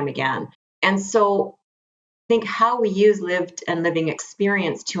time and time again. And so think how we use lived and living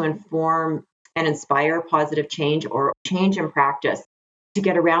experience to inform and inspire positive change or change in practice to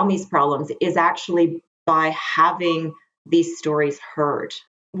get around these problems is actually by having these stories heard.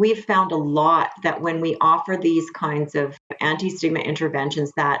 We've found a lot that when we offer these kinds of anti-stigma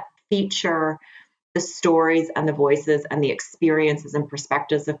interventions that feature the stories and the voices and the experiences and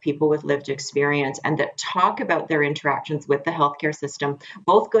perspectives of people with lived experience and that talk about their interactions with the healthcare system,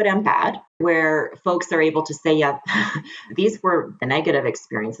 both good and bad, where folks are able to say, yeah, these were the negative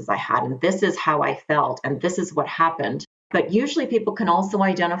experiences I had, and this is how I felt, and this is what happened. But usually people can also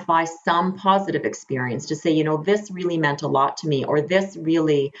identify some positive experience to say, this really meant a lot to me, or this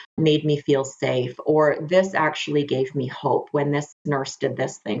really made me feel safe, or this actually gave me hope when this nurse did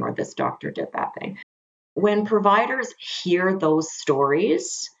this thing or this doctor did that thing. When providers hear those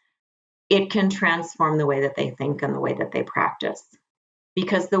stories, it can transform the way that they think and the way that they practice.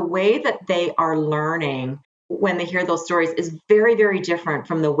 Because the way that they are learning when they hear those stories is very, very different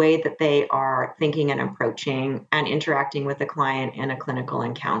from the way that they are thinking and approaching and interacting with a client in a clinical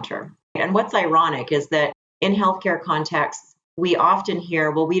encounter. And what's ironic is that in healthcare contexts, we often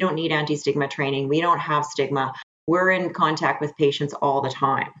hear, well, we don't need anti-stigma training. We don't have stigma. We're in contact with patients all the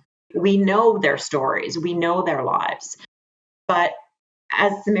time. We know their stories. We know their lives. But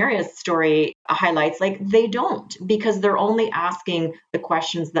as Samaria's story highlights, they don't, because they're only asking the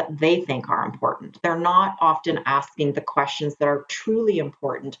questions that they think are important. They're not often asking the questions that are truly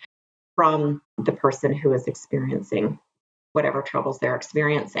important from the person who is experiencing whatever troubles they're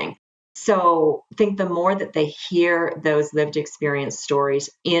experiencing. So I think the more that they hear those lived experience stories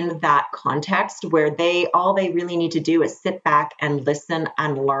in that context where all they really need to do is sit back and listen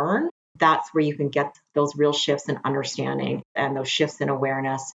and learn, that's where you can get those real shifts in understanding and those shifts in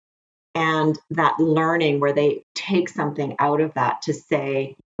awareness and that learning where they take something out of that to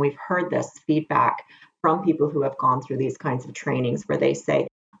say, we've heard this feedback from people who have gone through these kinds of trainings where they say,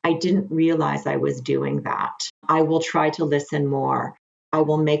 I didn't realize I was doing that. I will try to listen more. I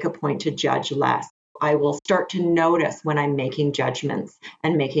will make a point to judge less. I will start to notice when I'm making judgments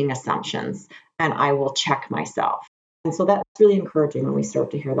and making assumptions, and I will check myself. And so that's really encouraging when we start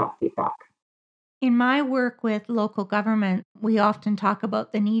to hear that feedback. In my work with local government, we often talk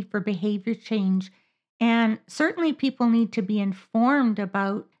about the need for behavior change. And certainly people need to be informed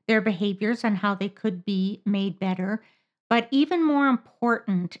about their behaviors and how they could be made better. But even more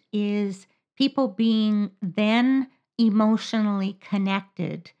important is people being then emotionally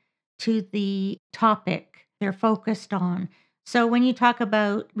connected to the topic they're focused on. So when you talk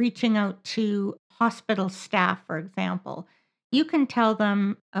about reaching out to hospital staff, for example, you can tell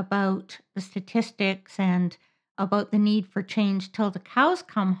them about the statistics and about the need for change till the cows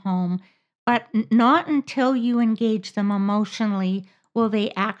come home, but not until you engage them emotionally will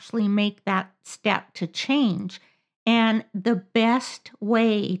they actually make that step to change. And the best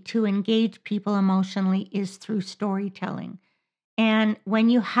way to engage people emotionally is through storytelling. And when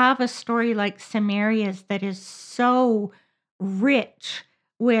you have a story like Samaria's that is so rich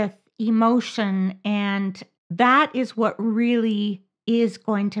with emotion, and that is what really is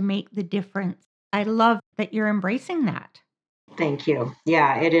going to make the difference. I love that you're embracing that. Thank you.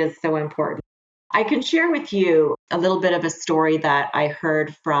 Yeah, it is so important. I can share with you a little bit of a story that I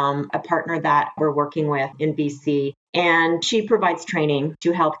heard from a partner that we're working with in BC. And she provides training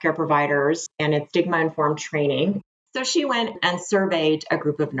to healthcare providers, and it's stigma-informed training. So she went and surveyed a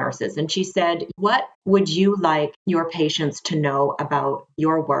group of nurses, and she said, what would you like your patients to know about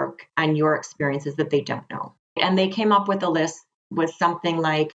your work and your experiences that they don't know? And they came up with a list with something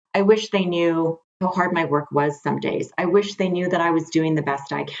like, I wish they knew how hard my work was some days. I wish they knew that I was doing the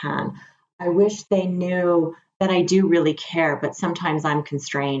best I can. I wish they knew that I do really care, but sometimes I'm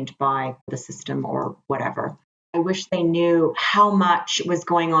constrained by the system or whatever. I wish they knew how much was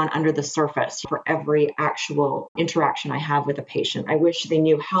going on under the surface for every actual interaction I have with a patient. I wish they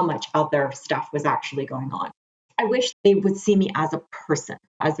knew how much other stuff was actually going on. I wish they would see me as a person,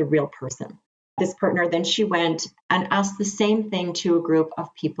 as a real person. This partner, then she went and asked the same thing to a group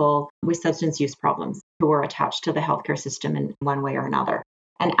of people with substance use problems who were attached to the healthcare system in one way or another,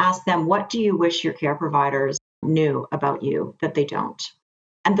 and asked them, what do you wish your care providers knew about you that they don't?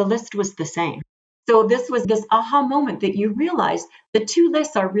 And the list was the same. So this was this aha moment that you realize the two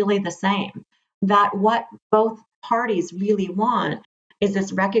lists are really the same, that what both parties really want is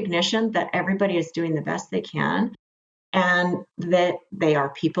this recognition that everybody is doing the best they can and that they are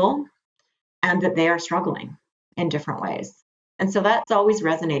people and that they are struggling in different ways. And so that's always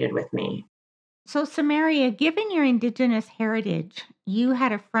resonated with me. So, Samaria, given your Indigenous heritage, you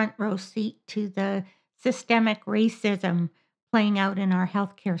had a front row seat to the systemic racism playing out in our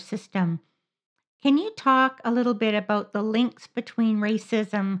healthcare system. Can you talk a little bit about the links between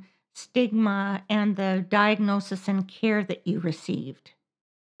racism, stigma, and the diagnosis and care that you received?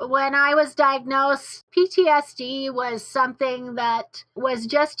 When I was diagnosed, PTSD was something that was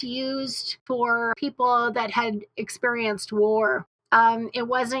just used for people that had experienced war. It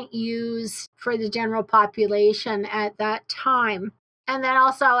wasn't used for the general population at that time. And then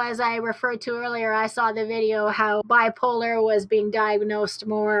also, as I referred to earlier, I saw the video how bipolar was being diagnosed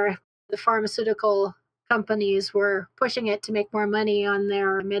more. The pharmaceutical companies were pushing it to make more money on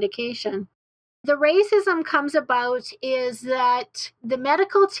their medication. The racism comes about is that the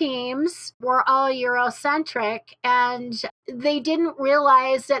medical teams were all Eurocentric and they didn't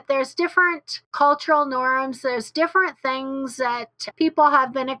realize that there's different cultural norms, there's different things that people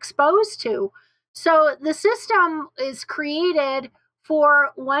have been exposed to. So the system is created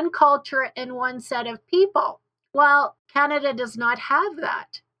for one culture and one set of people. Well, Canada does not have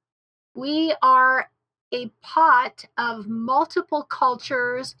that. We are a pot of multiple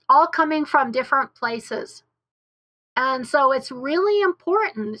cultures, all coming from different places. And so it's really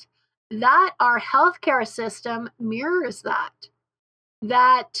important that our healthcare system mirrors that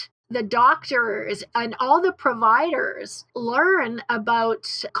the doctors and all the providers learn about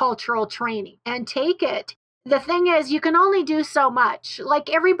cultural training and take it. The thing is, you can only do so much. Like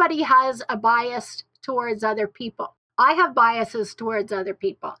everybody has a bias towards other people. I have biases towards other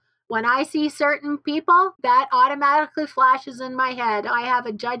people. When I see certain people, that automatically flashes in my head. I have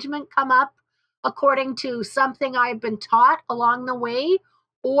a judgment come up according to something I've been taught along the way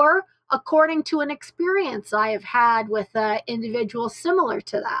or according to an experience I have had with an individual similar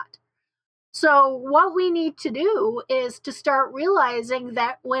to that. So what we need to do is to start realizing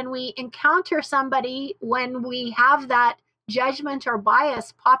that when we encounter somebody, when we have that judgment or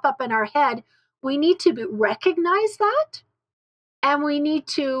bias pop up in our head, we need to recognize that. And we need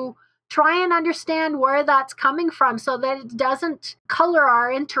to try and understand where that's coming from so that it doesn't color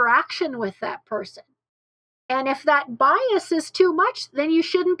our interaction with that person. And if that bias is too much, then you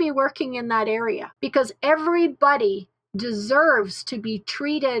shouldn't be working in that area because everybody deserves to be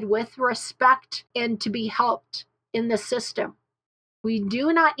treated with respect and to be helped in the system. We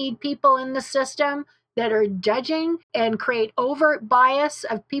do not need people in the system that are judging and create overt bias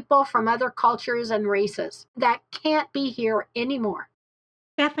of people from other cultures and races. That can't be here anymore.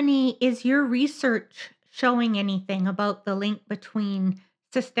 Stephanie, is your research showing anything about the link between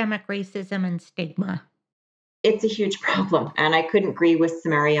systemic racism and stigma? It's a huge problem, and I couldn't agree with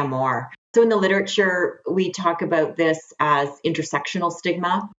Samaria more. So in the literature, we talk about this as intersectional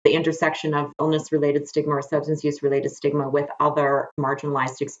stigma, the intersection of illness-related stigma or substance use-related stigma with other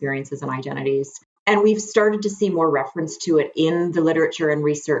marginalized experiences and identities. And we've started to see more reference to it in the literature and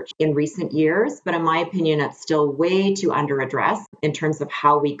research in recent years, but in my opinion, it's still way too under-addressed in terms of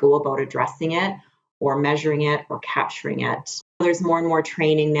how we go about addressing it or measuring it or capturing it. There's more and more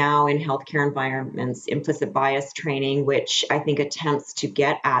training now in healthcare environments, implicit bias training, which I think attempts to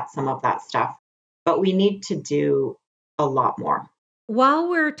get at some of that stuff. But we need to do a lot more. While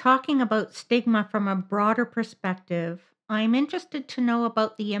we're talking about stigma from a broader perspective, I'm interested to know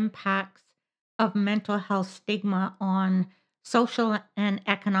about the impacts of mental health stigma on social and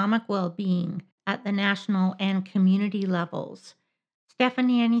economic well-being at the national and community levels.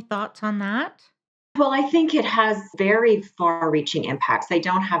 Stephanie, any thoughts on that? Well, I think it has very far-reaching impacts. I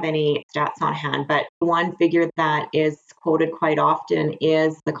don't have any stats on hand, but one figure that is quoted quite often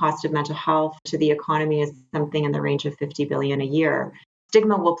is the cost of mental health to the economy is something in the range of $50 billion a year.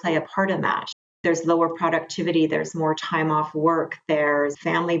 Stigma will play a part in that. There's lower productivity, there's more time off work, there's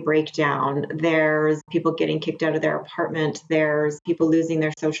family breakdown, there's people getting kicked out of their apartment, there's people losing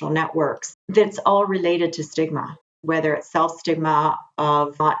their social networks. That's all related to stigma. whether it's self-stigma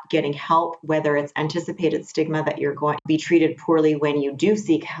of not getting help, whether it's anticipated stigma that you're going to be treated poorly when you do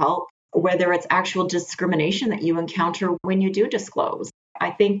seek help, whether it's actual discrimination that you encounter when you do disclose. I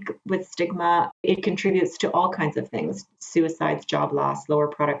think with stigma, it contributes to all kinds of things: suicides, job loss, lower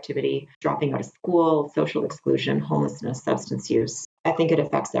productivity, dropping out of school, social exclusion, homelessness, substance use. I think it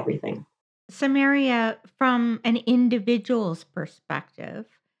affects everything. Samaria, from an individual's perspective,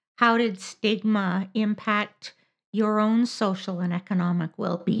 how did stigma impact your own social and economic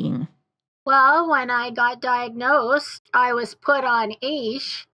well-being? Well, when I got diagnosed, I was put on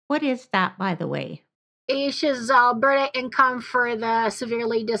AISH. What is that, by the way? AISH is Alberta Income for the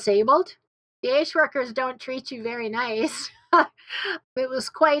Severely Disabled. The AISH workers don't treat you very nice. It was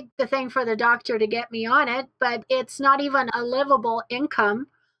quite the thing for the doctor to get me on it, but it's not even a livable income.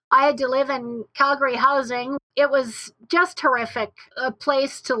 I had to live in Calgary housing. It was just horrific, a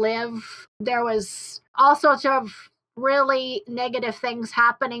place to live. There was all sorts of really negative things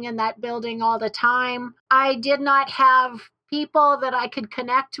happening in that building all the time. I did not have people that I could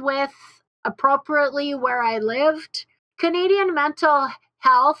connect with appropriately where I lived. Canadian Mental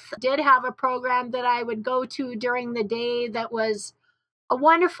Health did have a program that I would go to during the day that was a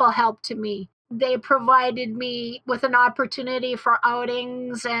wonderful help to me. They provided me with an opportunity for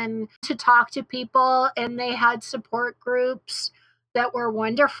outings and to talk to people, and they had support groups that were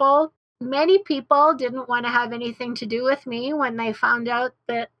wonderful. Many people didn't want to have anything to do with me when they found out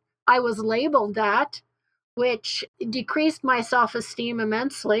that I was labeled that, which decreased my self-esteem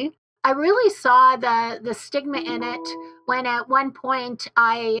immensely. I really saw the stigma in it when at one point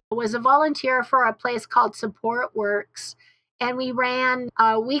I was a volunteer for a place called Support Works, and we ran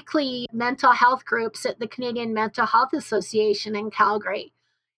weekly mental health groups at the Canadian Mental Health Association in Calgary.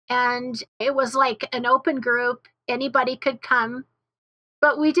 And it was like an open group, anybody could come,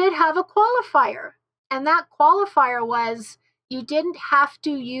 but we did have a qualifier. And that qualifier was you didn't have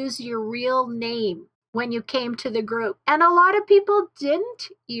to use your real name when you came to the group. And a lot of people didn't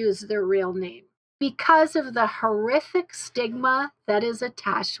use their real name because of the horrific stigma that is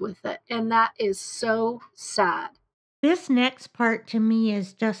attached with it. And that is so sad. This next part to me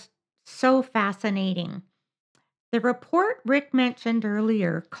is just so fascinating. The report Rick mentioned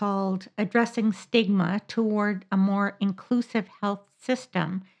earlier, called Addressing Stigma Toward a More Inclusive Health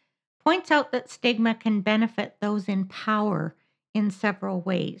System, points out that stigma can benefit those in power in several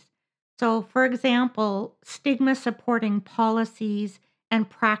ways. So, for example, stigma supporting policies and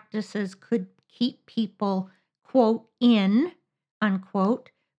practices could keep people, quote, in,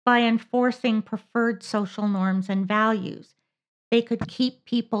 unquote, by enforcing preferred social norms and values. They could keep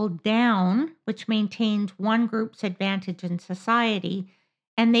people down, which maintains one group's advantage in society,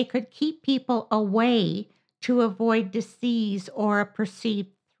 and they could keep people away to avoid disease or a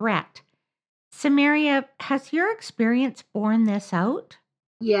perceived threat. Samaria, has your experience borne this out?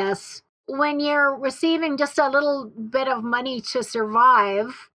 Yes. When you're receiving just a little bit of money to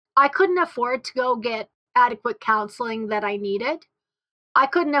survive, I couldn't afford to go get adequate counseling that I needed. I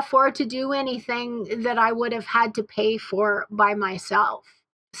couldn't afford to do anything that I would have had to pay for by myself.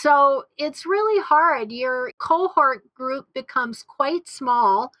 So it's really hard. Your cohort group becomes quite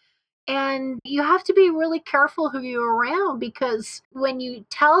small, and you have to be really careful who you're around, because when you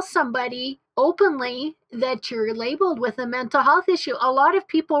tell somebody openly that you're labeled with a mental health issue, a lot of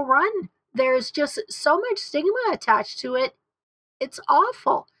people run. There's just so much stigma attached to it. It's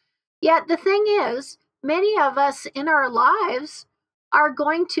awful. Yet the thing is, many of us in our lives are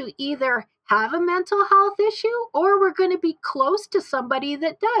going to either have a mental health issue or we're going to be close to somebody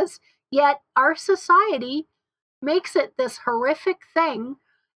that does. Yet our society makes it this horrific thing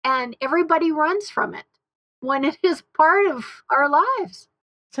and everybody runs from it when it is part of our lives.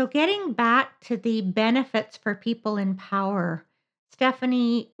 So, getting back to the benefits for people in power,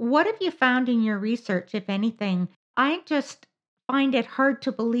 Stephanie, what have you found in your research, if anything? I just find it hard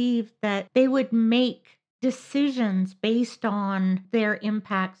to believe that they would make decisions based on their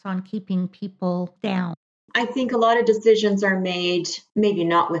impacts on keeping people down. I think a lot of decisions are made, maybe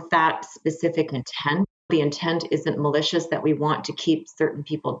not with that specific intent. The intent isn't malicious, that we want to keep certain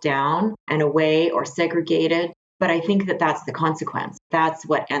people down and away or segregated. But I think that that's the consequence. That's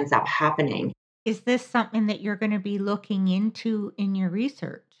what ends up happening. Is this something that you're going to be looking into in your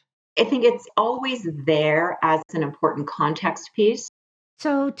research? I think it's always there as an important context piece.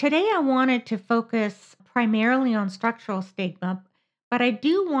 So today I wanted to focus primarily on structural stigma, but I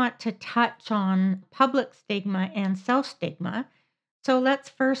do want to touch on public stigma and self-stigma. So let's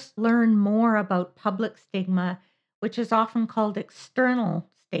first learn more about public stigma, which is often called external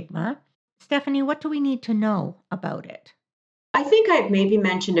stigma. Stephanie, what do we need to know about it? I think I've maybe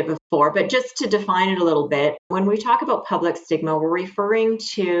mentioned it before, but just to define it a little bit, when we talk about public stigma, we're referring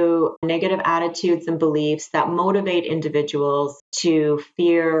to negative attitudes and beliefs that motivate individuals to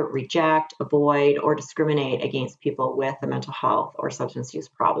fear, reject, avoid, or discriminate against people with a mental health or substance use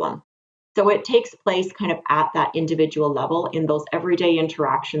problem. So it takes place kind of at that individual level in those everyday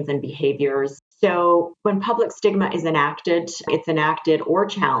interactions and behaviors. So when public stigma is enacted, it's enacted or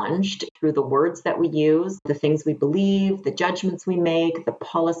challenged through the words that we use, the things we believe, the judgments we make, the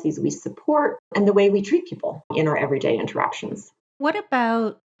policies we support, and the way we treat people in our everyday interactions. What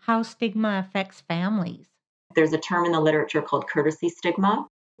about how stigma affects families? There's a term in the literature called courtesy stigma,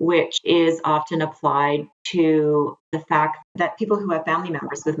 which is often applied to the fact that people who have family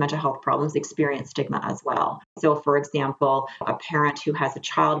members with mental health problems experience stigma as well. So, for example, a parent who has a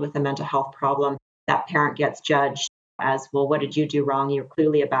child with a mental health problem, that parent gets judged as, well, what did you do wrong? You're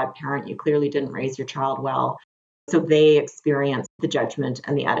clearly a bad parent. You clearly didn't raise your child well. So they experience the judgment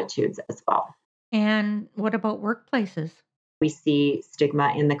and the attitudes as well. And what about workplaces? We see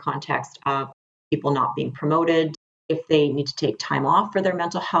stigma in the context of people not being promoted. If they need to take time off for their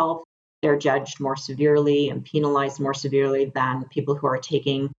mental health, they're judged more severely and penalized more severely than people who are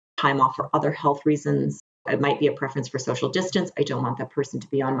taking time off for other health reasons. It might be a preference for social distance. I don't want that person to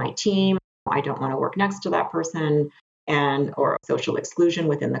be on my team. I don't want to work next to that person. Or social exclusion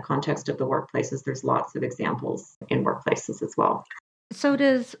within the context of the workplaces. There's lots of examples in workplaces as well. So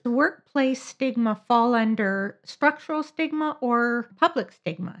does workplace stigma fall under structural stigma or public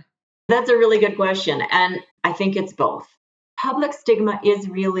stigma? That's a really good question. And I think it's both. Public stigma is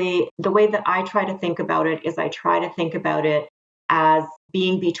really the way that I try to think about it is I try to think about it as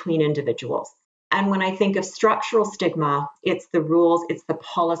being between individuals. And when I think of structural stigma, it's the rules, it's the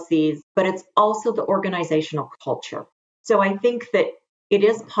policies, but it's also the organizational culture. So I think that it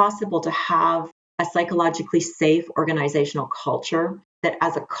is possible to have a psychologically safe organizational culture that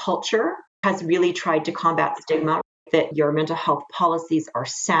as a culture has really tried to combat stigma, that your mental health policies are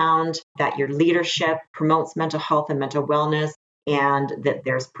sound, that your leadership promotes mental health and mental wellness, and that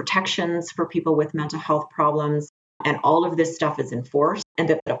there's protections for people with mental health problems. And all of this stuff is enforced, and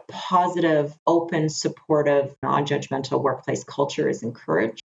that a positive, open, supportive, non-judgmental workplace culture is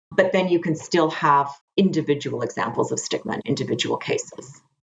encouraged. But then you can still have individual examples of stigma in individual cases.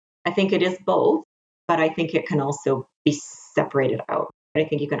 I think it is both, but I think it can also be separated out. I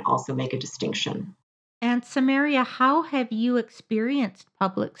think you can also make a distinction. And Samaria, how have you experienced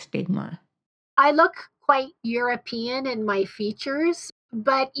public stigma? I look quite European in my features,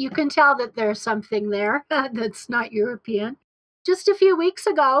 but you can tell that there's something there that's not European. Just a few weeks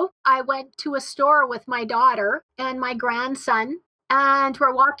ago, I went to a store with my daughter and my grandson, and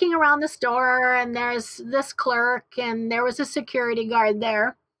we're walking around the store, and there's this clerk, and there was a security guard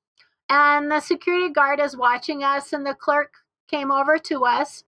there. And the security guard is watching us, and the clerk came over to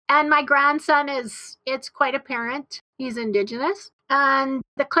us. And my grandson it's quite apparent, he's Indigenous. And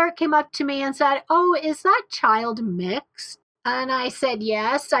the clerk came up to me and said, "Oh, is that child mixed?" And I said,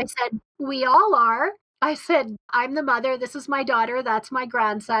 "Yes." I said, "We all are." I said, "I'm the mother. This is my daughter. That's my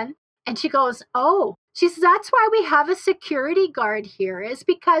grandson." And she goes, "Oh." She says, "That's why we have a security guard here, is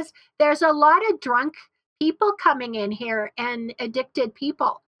because there's a lot of drunk people coming in here and addicted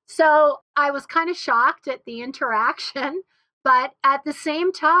people." So I was kind of shocked at the interaction, but at the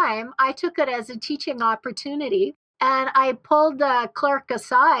same time, I took it as a teaching opportunity. And I pulled the clerk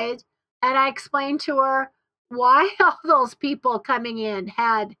aside and I explained to her why all those people coming in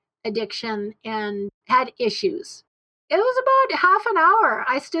had addiction and had issues. It was about half an hour.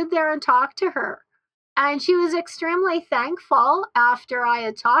 I stood there and talked to her. And she was extremely thankful after I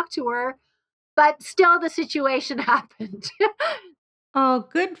had talked to her, but still the situation happened. Oh,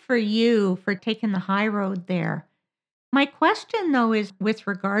 good for you for taking the high road there. My question, though, is with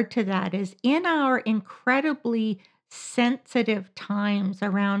regard to that is in our incredibly sensitive times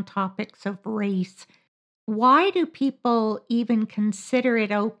around topics of race, why do people even consider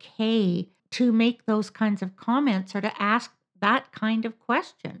it okay to make those kinds of comments or to ask that kind of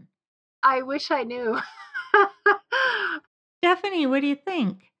question? I wish I knew. Stephanie, what do you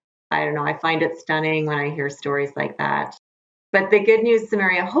think? I don't know. I find it stunning when I hear stories like that. But the good news,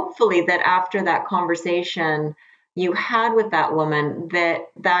 Samaria, hopefully that after that conversation you had with that woman,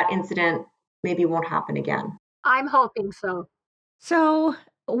 that incident maybe won't happen again. I'm hoping so. So,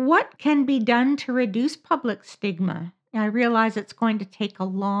 what can be done to reduce public stigma? I realize it's going to take a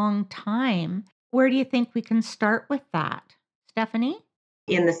long time. Where do you think we can start with that? Stephanie?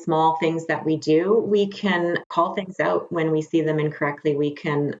 In the small things that we do, we can call things out when we see them incorrectly. We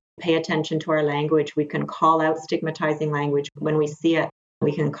can pay attention to our language. We can call out stigmatizing language when we see it.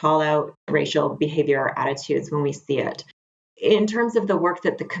 We can call out racial behavior or attitudes when we see it. in terms of the work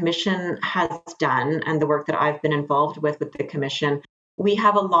that the Commission has done and the work that I've been involved with the Commission, we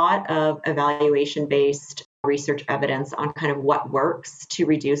have a lot of evaluation-based research evidence on kind of what works to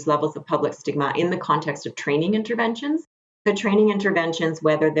reduce levels of public stigma in the context of training interventions. The training interventions,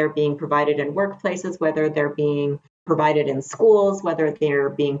 whether they're being provided in workplaces, whether they're being provided in schools, whether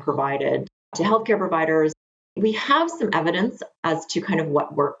they're being provided to healthcare providers, we have some evidence as to kind of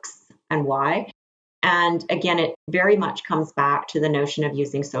what works and why. And again, it very much comes back to the notion of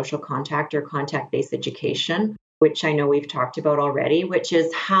using social contact or contact-based education, which I know we've talked about already, which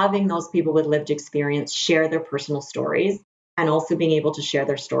is having those people with lived experience share their personal stories and also being able to share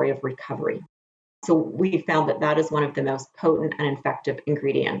their story of recovery. So we found that that is one of the most potent and effective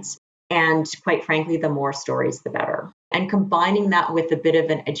ingredients. And quite frankly, the more stories, the better. And combining that with a bit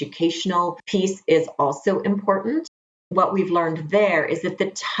of an educational piece is also important. What we've learned there is that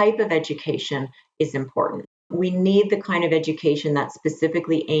the type of education is important. We need the kind of education that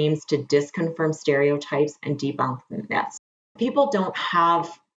specifically aims to disconfirm stereotypes and debunk myths. People don't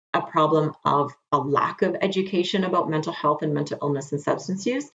have a problem of a lack of education about mental health and mental illness and substance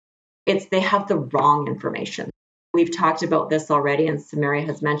use. It's they have the wrong information. We've talked about this already, and Samaria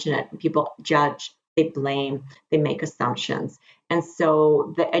has mentioned it. People judge, they blame, they make assumptions. And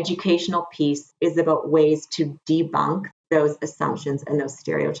so the educational piece is about ways to debunk those assumptions and those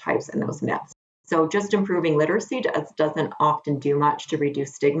stereotypes and those myths. So just improving literacy doesn't often do much to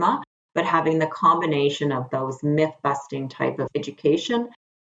reduce stigma, but having the combination of those myth-busting type of education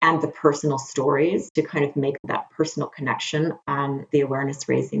and the personal stories to kind of make that personal connection and the awareness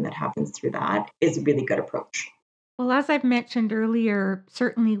raising that happens through that is a really good approach. Well, as I've mentioned earlier,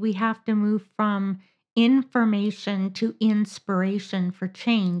 certainly we have to move from information to inspiration for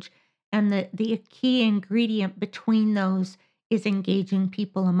change. And the key ingredient between those is engaging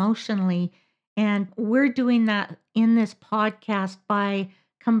people emotionally. And we're doing that in this podcast by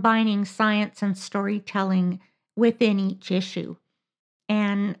combining science and storytelling within each issue.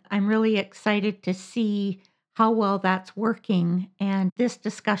 And I'm really excited to see how well that's working. And this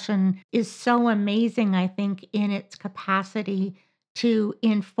discussion is so amazing, I think, in its capacity to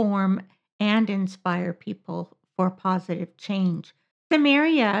inform and inspire people for positive change.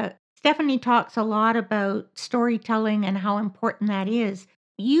 Samaria, Stephanie talks a lot about storytelling and how important that is.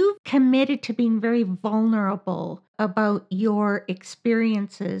 You've committed to being very vulnerable about your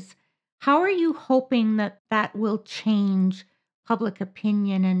experiences. How are you hoping that that will change public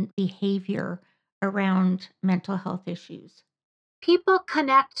opinion and behavior around mental health issues? People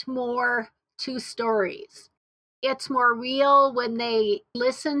connect more to stories. It's more real when they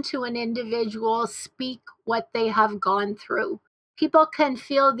listen to an individual speak what they have gone through. People can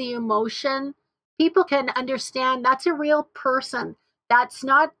feel the emotion. People can understand that's a real person. That's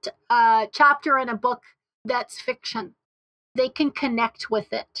not a chapter in a book that's fiction. They can connect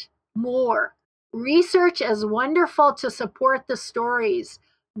with it more. Research is wonderful to support the stories,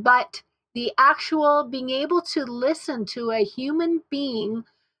 but the actual being able to listen to a human being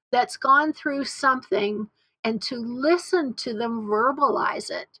that's gone through something and to listen to them verbalize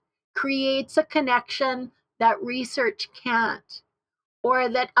it creates a connection that research can't or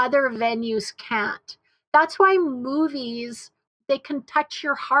that other venues can't. That's why movies, they can touch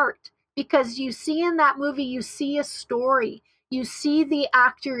your heart because you see in that movie, you see a story, you see the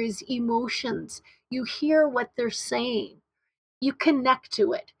actors' emotions, you hear what they're saying, you connect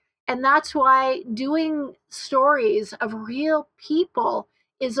to it. And that's why doing stories of real people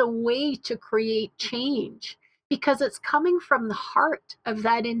is a way to create change because it's coming from the heart of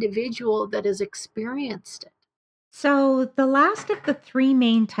that individual that has experienced it. So, the last of the three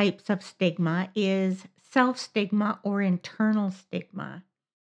main types of stigma is self stigma or internal stigma.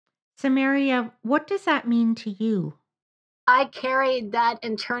 Samaria, what does that mean to you? I carried that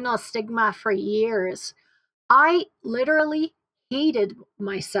internal stigma for years. I literally hated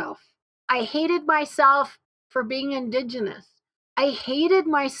myself. I hated myself for being Indigenous. I hated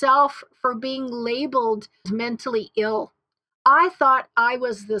myself for being labeled mentally ill. I thought I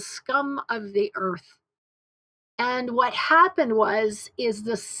was the scum of the earth. And what happened is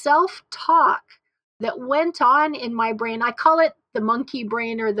the self-talk that went on in my brain. I call it the monkey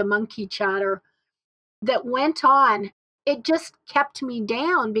brain or the monkey chatter that went on. It just kept me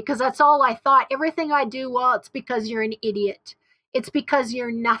down because that's all I thought. Everything I do, well, it's because you're an idiot. It's because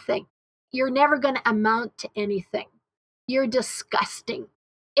you're nothing. You're never going to amount to anything. You're disgusting.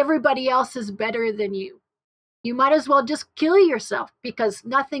 Everybody else is better than you. You might as well just kill yourself because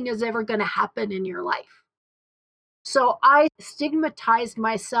nothing is ever going to happen in your life. So I stigmatized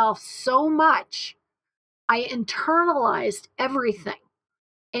myself so much. I internalized everything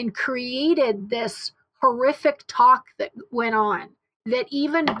and created this horrific talk that went on that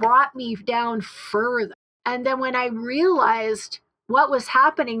even brought me down further. And then when I realized what was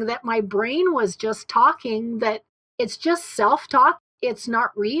happening, that my brain was just talking, that it's just self-talk, it's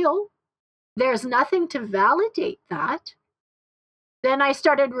not real, there's nothing to validate that, then I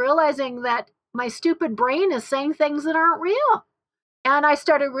started realizing that my stupid brain is saying things that aren't real. And I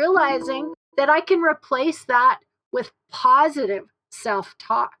started realizing that I can replace that with positive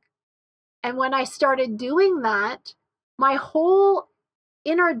self-talk. And when I started doing that, my whole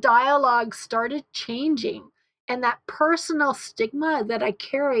inner dialogue started changing. And that personal stigma that I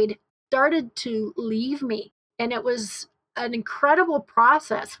carried started to leave me. And it was an incredible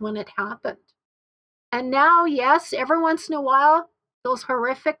process when it happened. And now, yes, every once in a while, those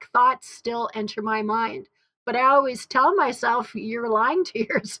horrific thoughts still enter my mind. But I always tell myself, you're lying to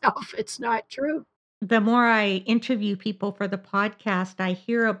yourself. It's not true. The more I interview people for the podcast, I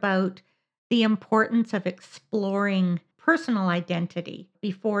hear about the importance of exploring personal identity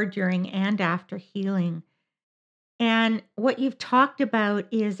before, during, and after healing. And what you've talked about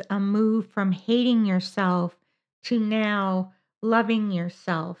is a move from hating yourself to now loving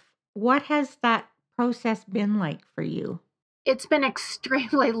yourself. What has that process been like for you? It's been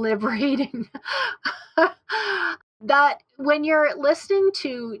extremely liberating. That when you're listening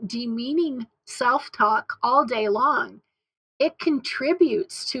to demeaning self-talk all day long, it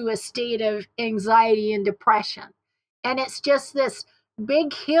contributes to a state of anxiety and depression. And it's just this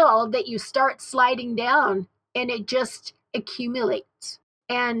big hill that you start sliding down, and it just accumulates.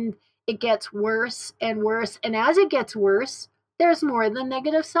 And it gets worse and worse. And as it gets worse, there's more than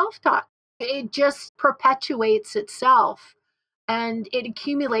negative self-talk. It just perpetuates itself, and it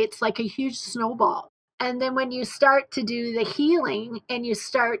accumulates like a huge snowball. And then when you start to do the healing and you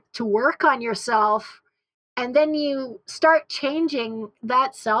start to work on yourself, and then you start changing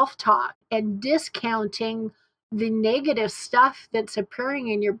that self-talk and discounting the negative stuff that's appearing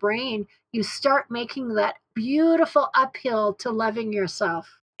in your brain, you start making that beautiful uphill to loving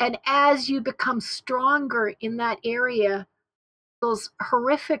yourself. And as you become stronger in that area, those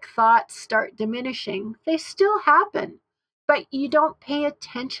horrific thoughts start diminishing. They still happen, but you don't pay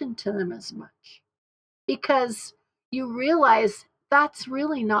attention to them as much because you realize that's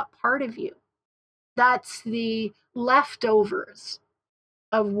really not part of you. That's the leftovers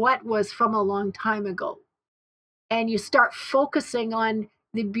of what was from a long time ago. And you start focusing on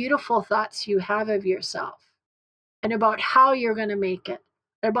the beautiful thoughts you have of yourself and about how you're going to make it,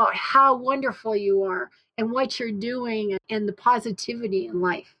 about how wonderful you are and what you're doing and the positivity in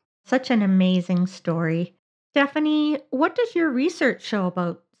life. Such an amazing story. Stephanie, what does your research show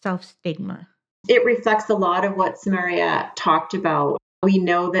about self-stigma? It reflects a lot of what Samaria talked about. We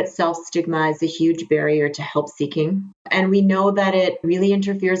know that self-stigma is a huge barrier to help seeking, and we know that it really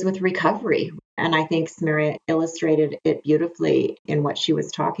interferes with recovery. And I think Samaria illustrated it beautifully in what she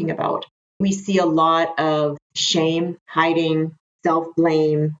was talking about. We see a lot of shame, hiding,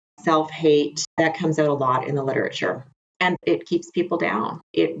 self-blame, self-hate. That comes out a lot in the literature, and it keeps people down.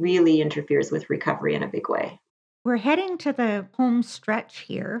 It really interferes with recovery in a big way. We're heading to the home stretch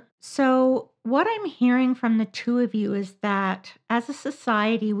here. So, what I'm hearing from the two of you is that as a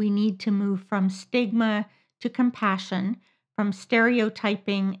society, we need to move from stigma to compassion, from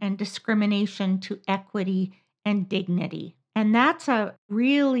stereotyping and discrimination to equity and dignity. And that's a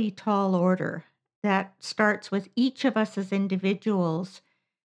really tall order that starts with each of us as individuals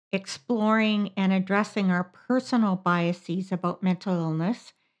exploring and addressing our personal biases about mental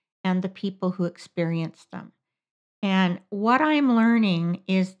illness and the people who experience them. And what I'm learning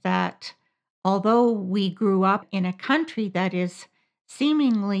is that although we grew up in a country that is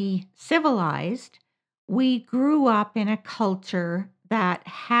seemingly civilized, we grew up in a culture that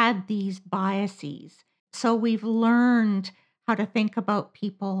had these biases. So we've learned how to think about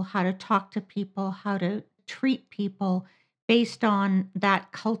people, how to talk to people, how to treat people based on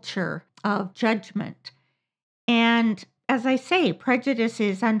that culture of judgment. And as I say, prejudice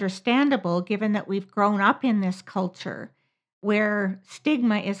is understandable given that we've grown up in this culture where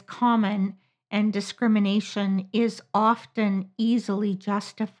stigma is common and discrimination is often easily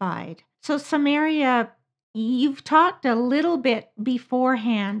justified. So, Samaria, you've talked a little bit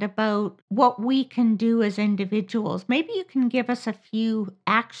beforehand about what we can do as individuals. Maybe you can give us a few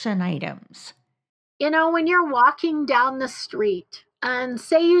action items. You know, when you're walking down the street and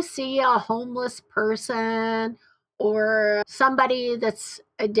say you see a homeless person or somebody that's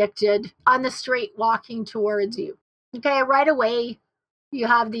addicted on the street walking towards you, okay, right away you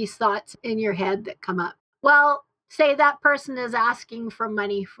have these thoughts in your head that come up. Well, say that person is asking for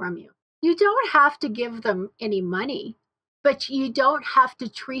money from you. You don't have to give them any money, but you don't have to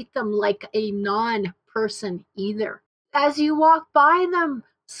treat them like a non person either. As you walk by them,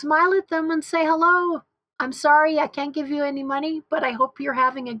 smile at them and say hello. I'm sorry I can't give you any money, but I hope you're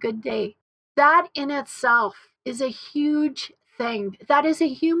having a good day. That in itself is a huge thing. That is a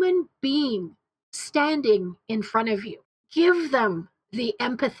human being standing in front of you. Give them the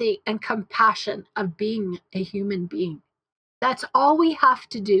empathy and compassion of being a human being. That's all we have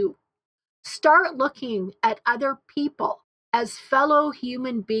to do. Start looking at other people as fellow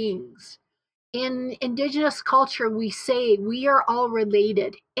human beings. In Indigenous culture, we say we are all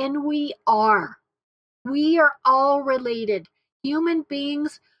related, and we are. We are all related. Human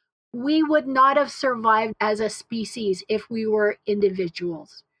beings, we would not have survived as a species if we were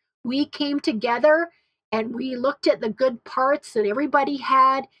individuals. We came together and we looked at the good parts that everybody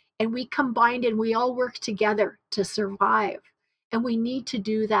had, and we combined and we all worked together to survive. And we need to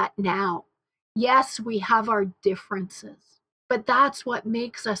do that now. Yes, we have our differences, but that's what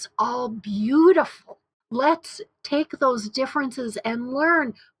makes us all beautiful. Let's take those differences and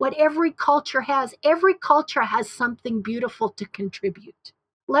learn what every culture has. Every culture has something beautiful to contribute.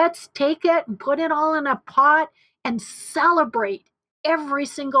 Let's take it and put it all in a pot and celebrate every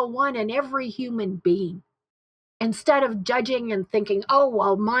single one and every human being, instead of judging and thinking, oh,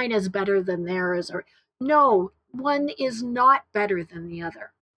 well, mine is better than theirs. Or no, one is not better than the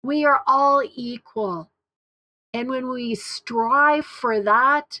other. We are all equal. And when we strive for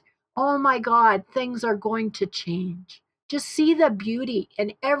that, oh my God, things are going to change. Just see the beauty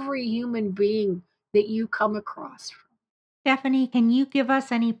in every human being that you come across. Stephanie, can you give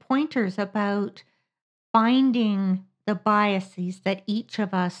us any pointers about finding the biases that each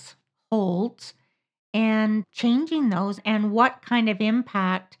of us holds and changing those, and what kind of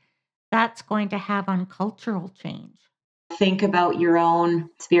impact that's going to have on cultural change? Think about your own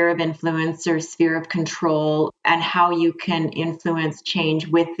sphere of influence or sphere of control and how you can influence change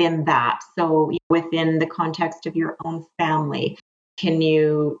within that. So, within the context of your own family, can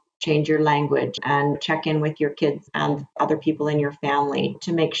you change your language and check in with your kids and other people in your family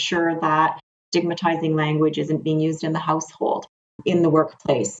to make sure that stigmatizing language isn't being used in the household? In the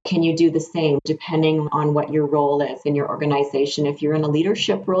workplace, can you do the same depending on what your role is in your organization? If you're in a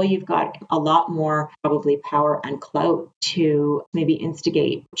leadership role, you've got a lot more probably power and clout to maybe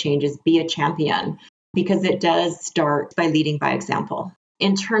instigate changes, be a champion, because it does start by leading by example.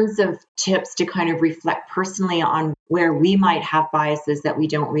 In terms of tips to kind of reflect personally on where we might have biases that we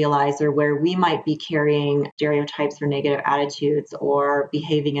don't realize, or where we might be carrying stereotypes or negative attitudes or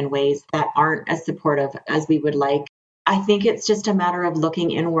behaving in ways that aren't as supportive as we would like, I think it's just a matter of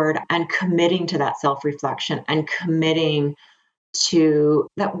looking inward and committing to that self-reflection and committing to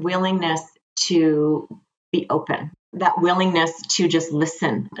that willingness to be open, that willingness to just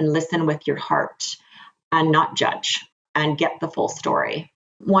listen and listen with your heart and not judge and get the full story.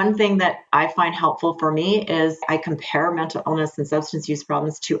 One thing that I find helpful for me is I compare mental illness and substance use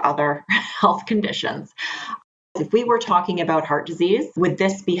problems to other health conditions. If we were talking about heart disease, would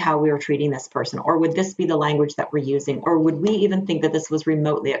this be how we were treating this person? Or would this be the language that we're using? Or would we even think that this was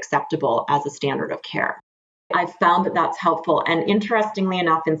remotely acceptable as a standard of care? I've found that that's helpful. And interestingly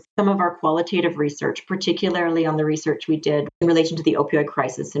enough, in some of our qualitative research, particularly on the research we did in relation to the opioid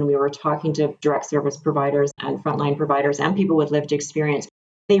crisis, and we were talking to direct service providers and frontline providers and people with lived experience,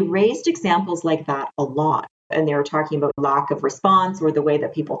 they raised examples like that a lot. And they were talking about lack of response or the way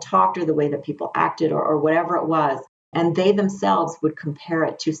that people talked or the way that people acted or whatever it was. And they themselves would compare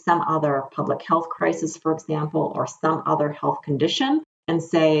it to some other public health crisis, for example, or some other health condition and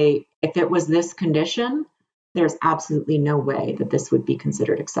say, if it was this condition, there's absolutely no way that this would be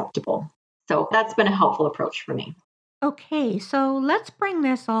considered acceptable. So that's been a helpful approach for me. Okay, so let's bring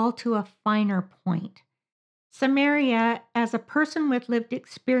this all to a finer point. Samaria, as a person with lived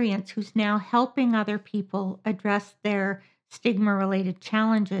experience who's now helping other people address their stigma-related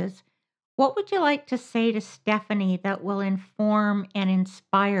challenges, what would you like to say to Stephanie that will inform and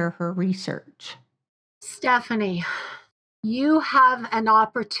inspire her research? Stephanie, you have an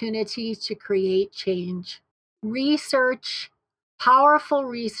opportunity to create change. Research, powerful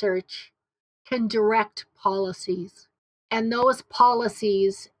research, can direct policies. And those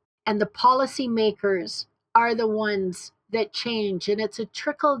policies and the policymakers are the ones that change. And it's a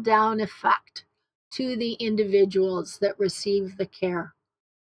trickle down effect to the individuals that receive the care.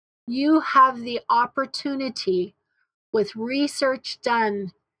 You have the opportunity with research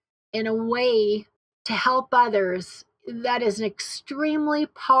done in a way to help others. That is an extremely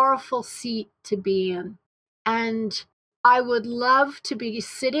powerful seat to be in. And I would love to be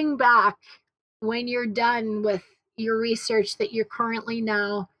sitting back when you're done with your research that you're currently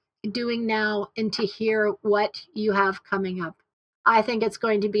now doing now and to hear what you have coming up. I think it's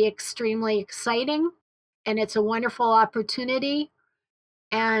going to be extremely exciting. and it's a wonderful opportunity.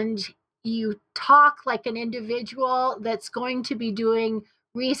 And you talk like an individual that's going to be doing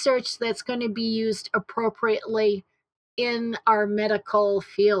research that's going to be used appropriately in our medical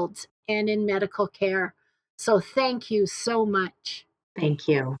fields and in medical care. So thank you so much. Thank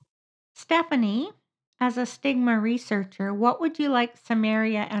you. Stephanie, as a stigma researcher, what would you like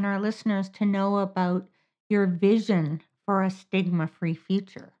Samaria and our listeners to know about your vision for a stigma-free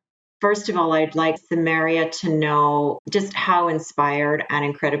future? First of all, I'd like Samaria to know just how inspired and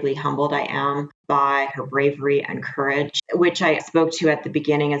incredibly humbled I am by her bravery and courage, which I spoke to at the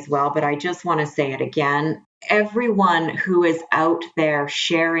beginning as well, but I just want to say it again. Everyone who is out there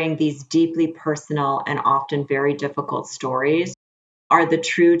sharing these deeply personal and often very difficult stories are the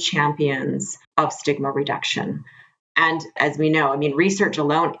true champions of stigma reduction. And as we know, research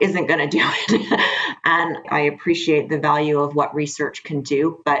alone isn't going to do it. And I appreciate the value of what research can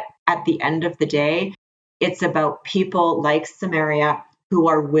do. But at the end of the day, it's about people like Samaria who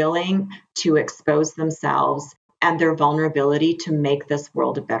are willing to expose themselves and their vulnerability to make this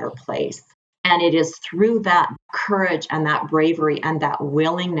world a better place. And it is through that courage and that bravery and that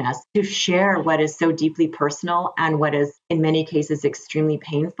willingness to share what is so deeply personal and what is in many cases extremely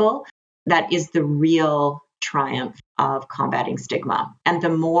painful that is the real triumph of combating stigma. And the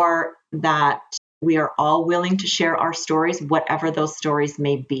more that we are all willing to share our stories, whatever those stories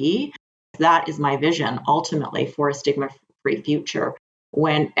may be, that is my vision ultimately for a stigma-free future,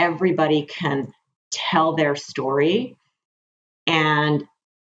 when everybody can tell their story and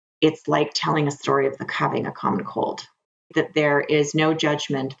it's like telling a story of having a common cold, that there is no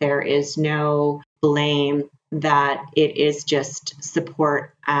judgment, there is no blame, that it is just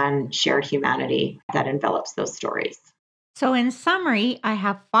support and shared humanity that envelops those stories. So in summary, I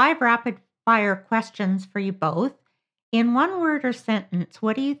have 5 rapid fire questions for you both. In one word or sentence,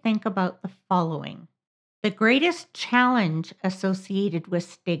 what do you think about the following? The greatest challenge associated with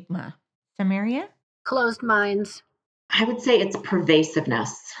stigma. Samaria? Closed minds. I would say it's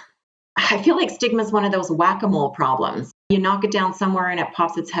pervasiveness. I feel like stigma is one of those whack-a-mole problems. You knock it down somewhere and it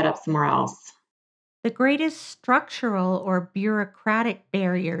pops its head up somewhere else. The greatest structural or bureaucratic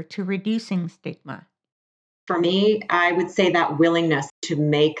barrier to reducing stigma. For me, I would say that willingness to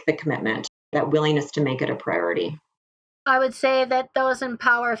make the commitment, that willingness to make it a priority. I would say that those in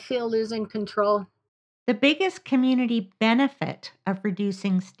power feel losing control. The biggest community benefit of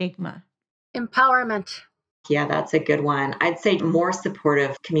reducing stigma. Empowerment. Yeah, that's a good one. I'd say more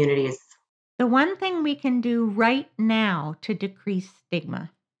supportive communities. The one thing we can do right now to decrease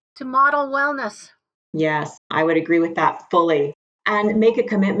stigma. To model wellness. Yes, I would agree with that fully. And make a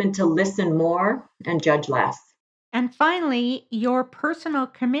commitment to listen more and judge less. And finally, your personal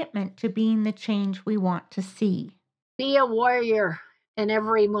commitment to being the change we want to see. Be a warrior in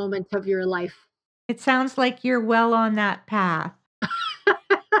every moment of your life. It sounds like you're well on that path.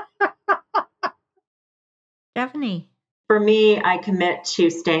 Stephanie? For me, I commit to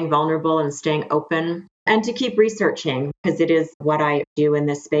staying vulnerable and staying open and to keep researching, because it is what I do in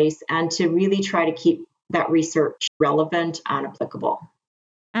this space, and to really try to keep that research relevant and applicable.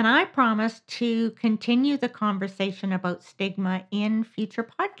 And I promise to continue the conversation about stigma in future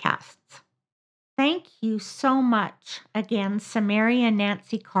podcasts. Thank you so much again, Samaria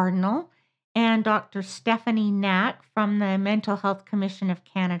Nancy Cardinal and Dr. Stephanie Knack from the Mental Health Commission of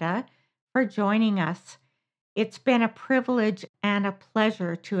Canada for joining us. It's been a privilege and a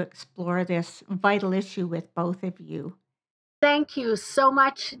pleasure to explore this vital issue with both of you. Thank you so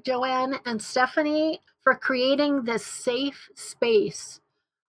much, Joanne and Stephanie, for creating this safe space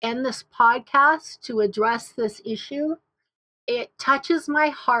and this podcast to address this issue. It touches my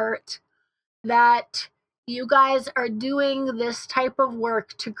heart that you guys are doing this type of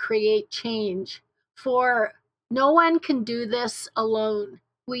work to create change. For no one can do this alone.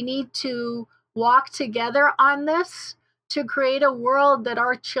 We need to walk together on this to create a world that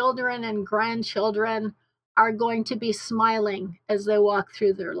our children and grandchildren are going to be smiling as they walk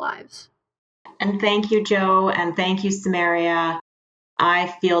through their lives. And thank you, Joe, and thank you, Samaria. I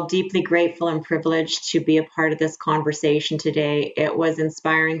feel deeply grateful and privileged to be a part of this conversation today. It was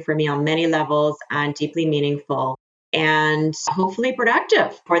inspiring for me on many levels and deeply meaningful and hopefully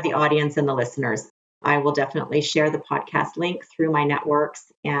productive for the audience and the listeners. I will definitely share the podcast link through my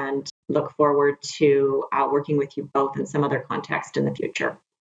networks and look forward to working with you both in some other context in the future.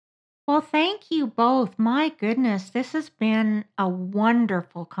 Well, thank you both. My goodness, this has been a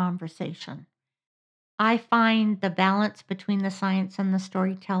wonderful conversation. I find the balance between the science and the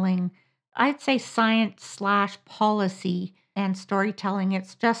storytelling, I'd say science/policy and storytelling.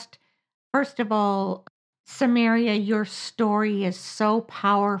 It's just, first of all, Samaria, your story is so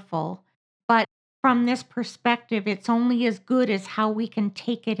powerful, but from this perspective, it's only as good as how we can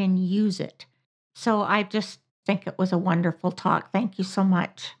take it and use it. So I just think it was a wonderful talk. Thank you so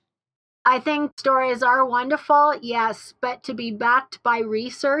much. I think stories are wonderful, yes, but to be backed by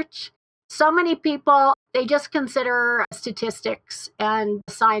research, so many people, they just consider statistics and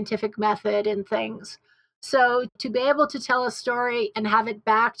scientific method and things. So to be able to tell a story and have it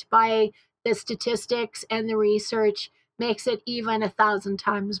backed by the statistics and the research makes it even 1,000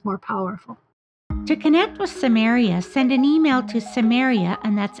 times more powerful. To connect with Samaria, send an email to Samaria,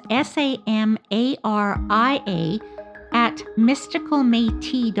 and that's SAMARIA, at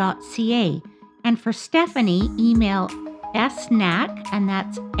mysticalmetis.ca. And for Stephanie, email snack, and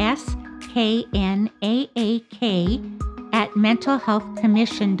that's SKNAAK, at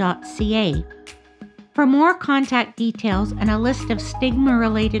mentalhealthcommission.ca. For more contact details and a list of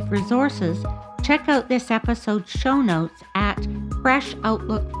stigma-related resources, check out this episode's show notes at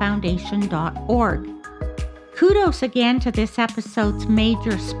freshoutlookfoundation.org. Kudos again to this episode's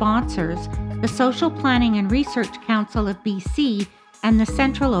major sponsors, the Social Planning and Research Council of BC and the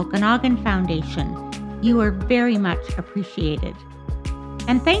Central Okanagan Foundation. You are very much appreciated.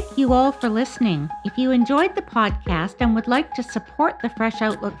 And thank you all for listening. If you enjoyed the podcast and would like to support the Fresh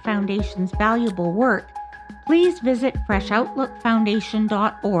Outlook Foundation's valuable work, please visit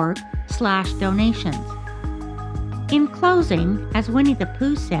freshoutlookfoundation.org/donations. In closing, as Winnie the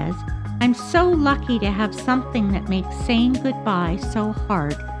Pooh says, I'm so lucky to have something that makes saying goodbye so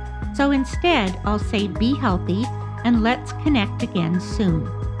hard. So instead, I'll say be healthy and let's connect again soon.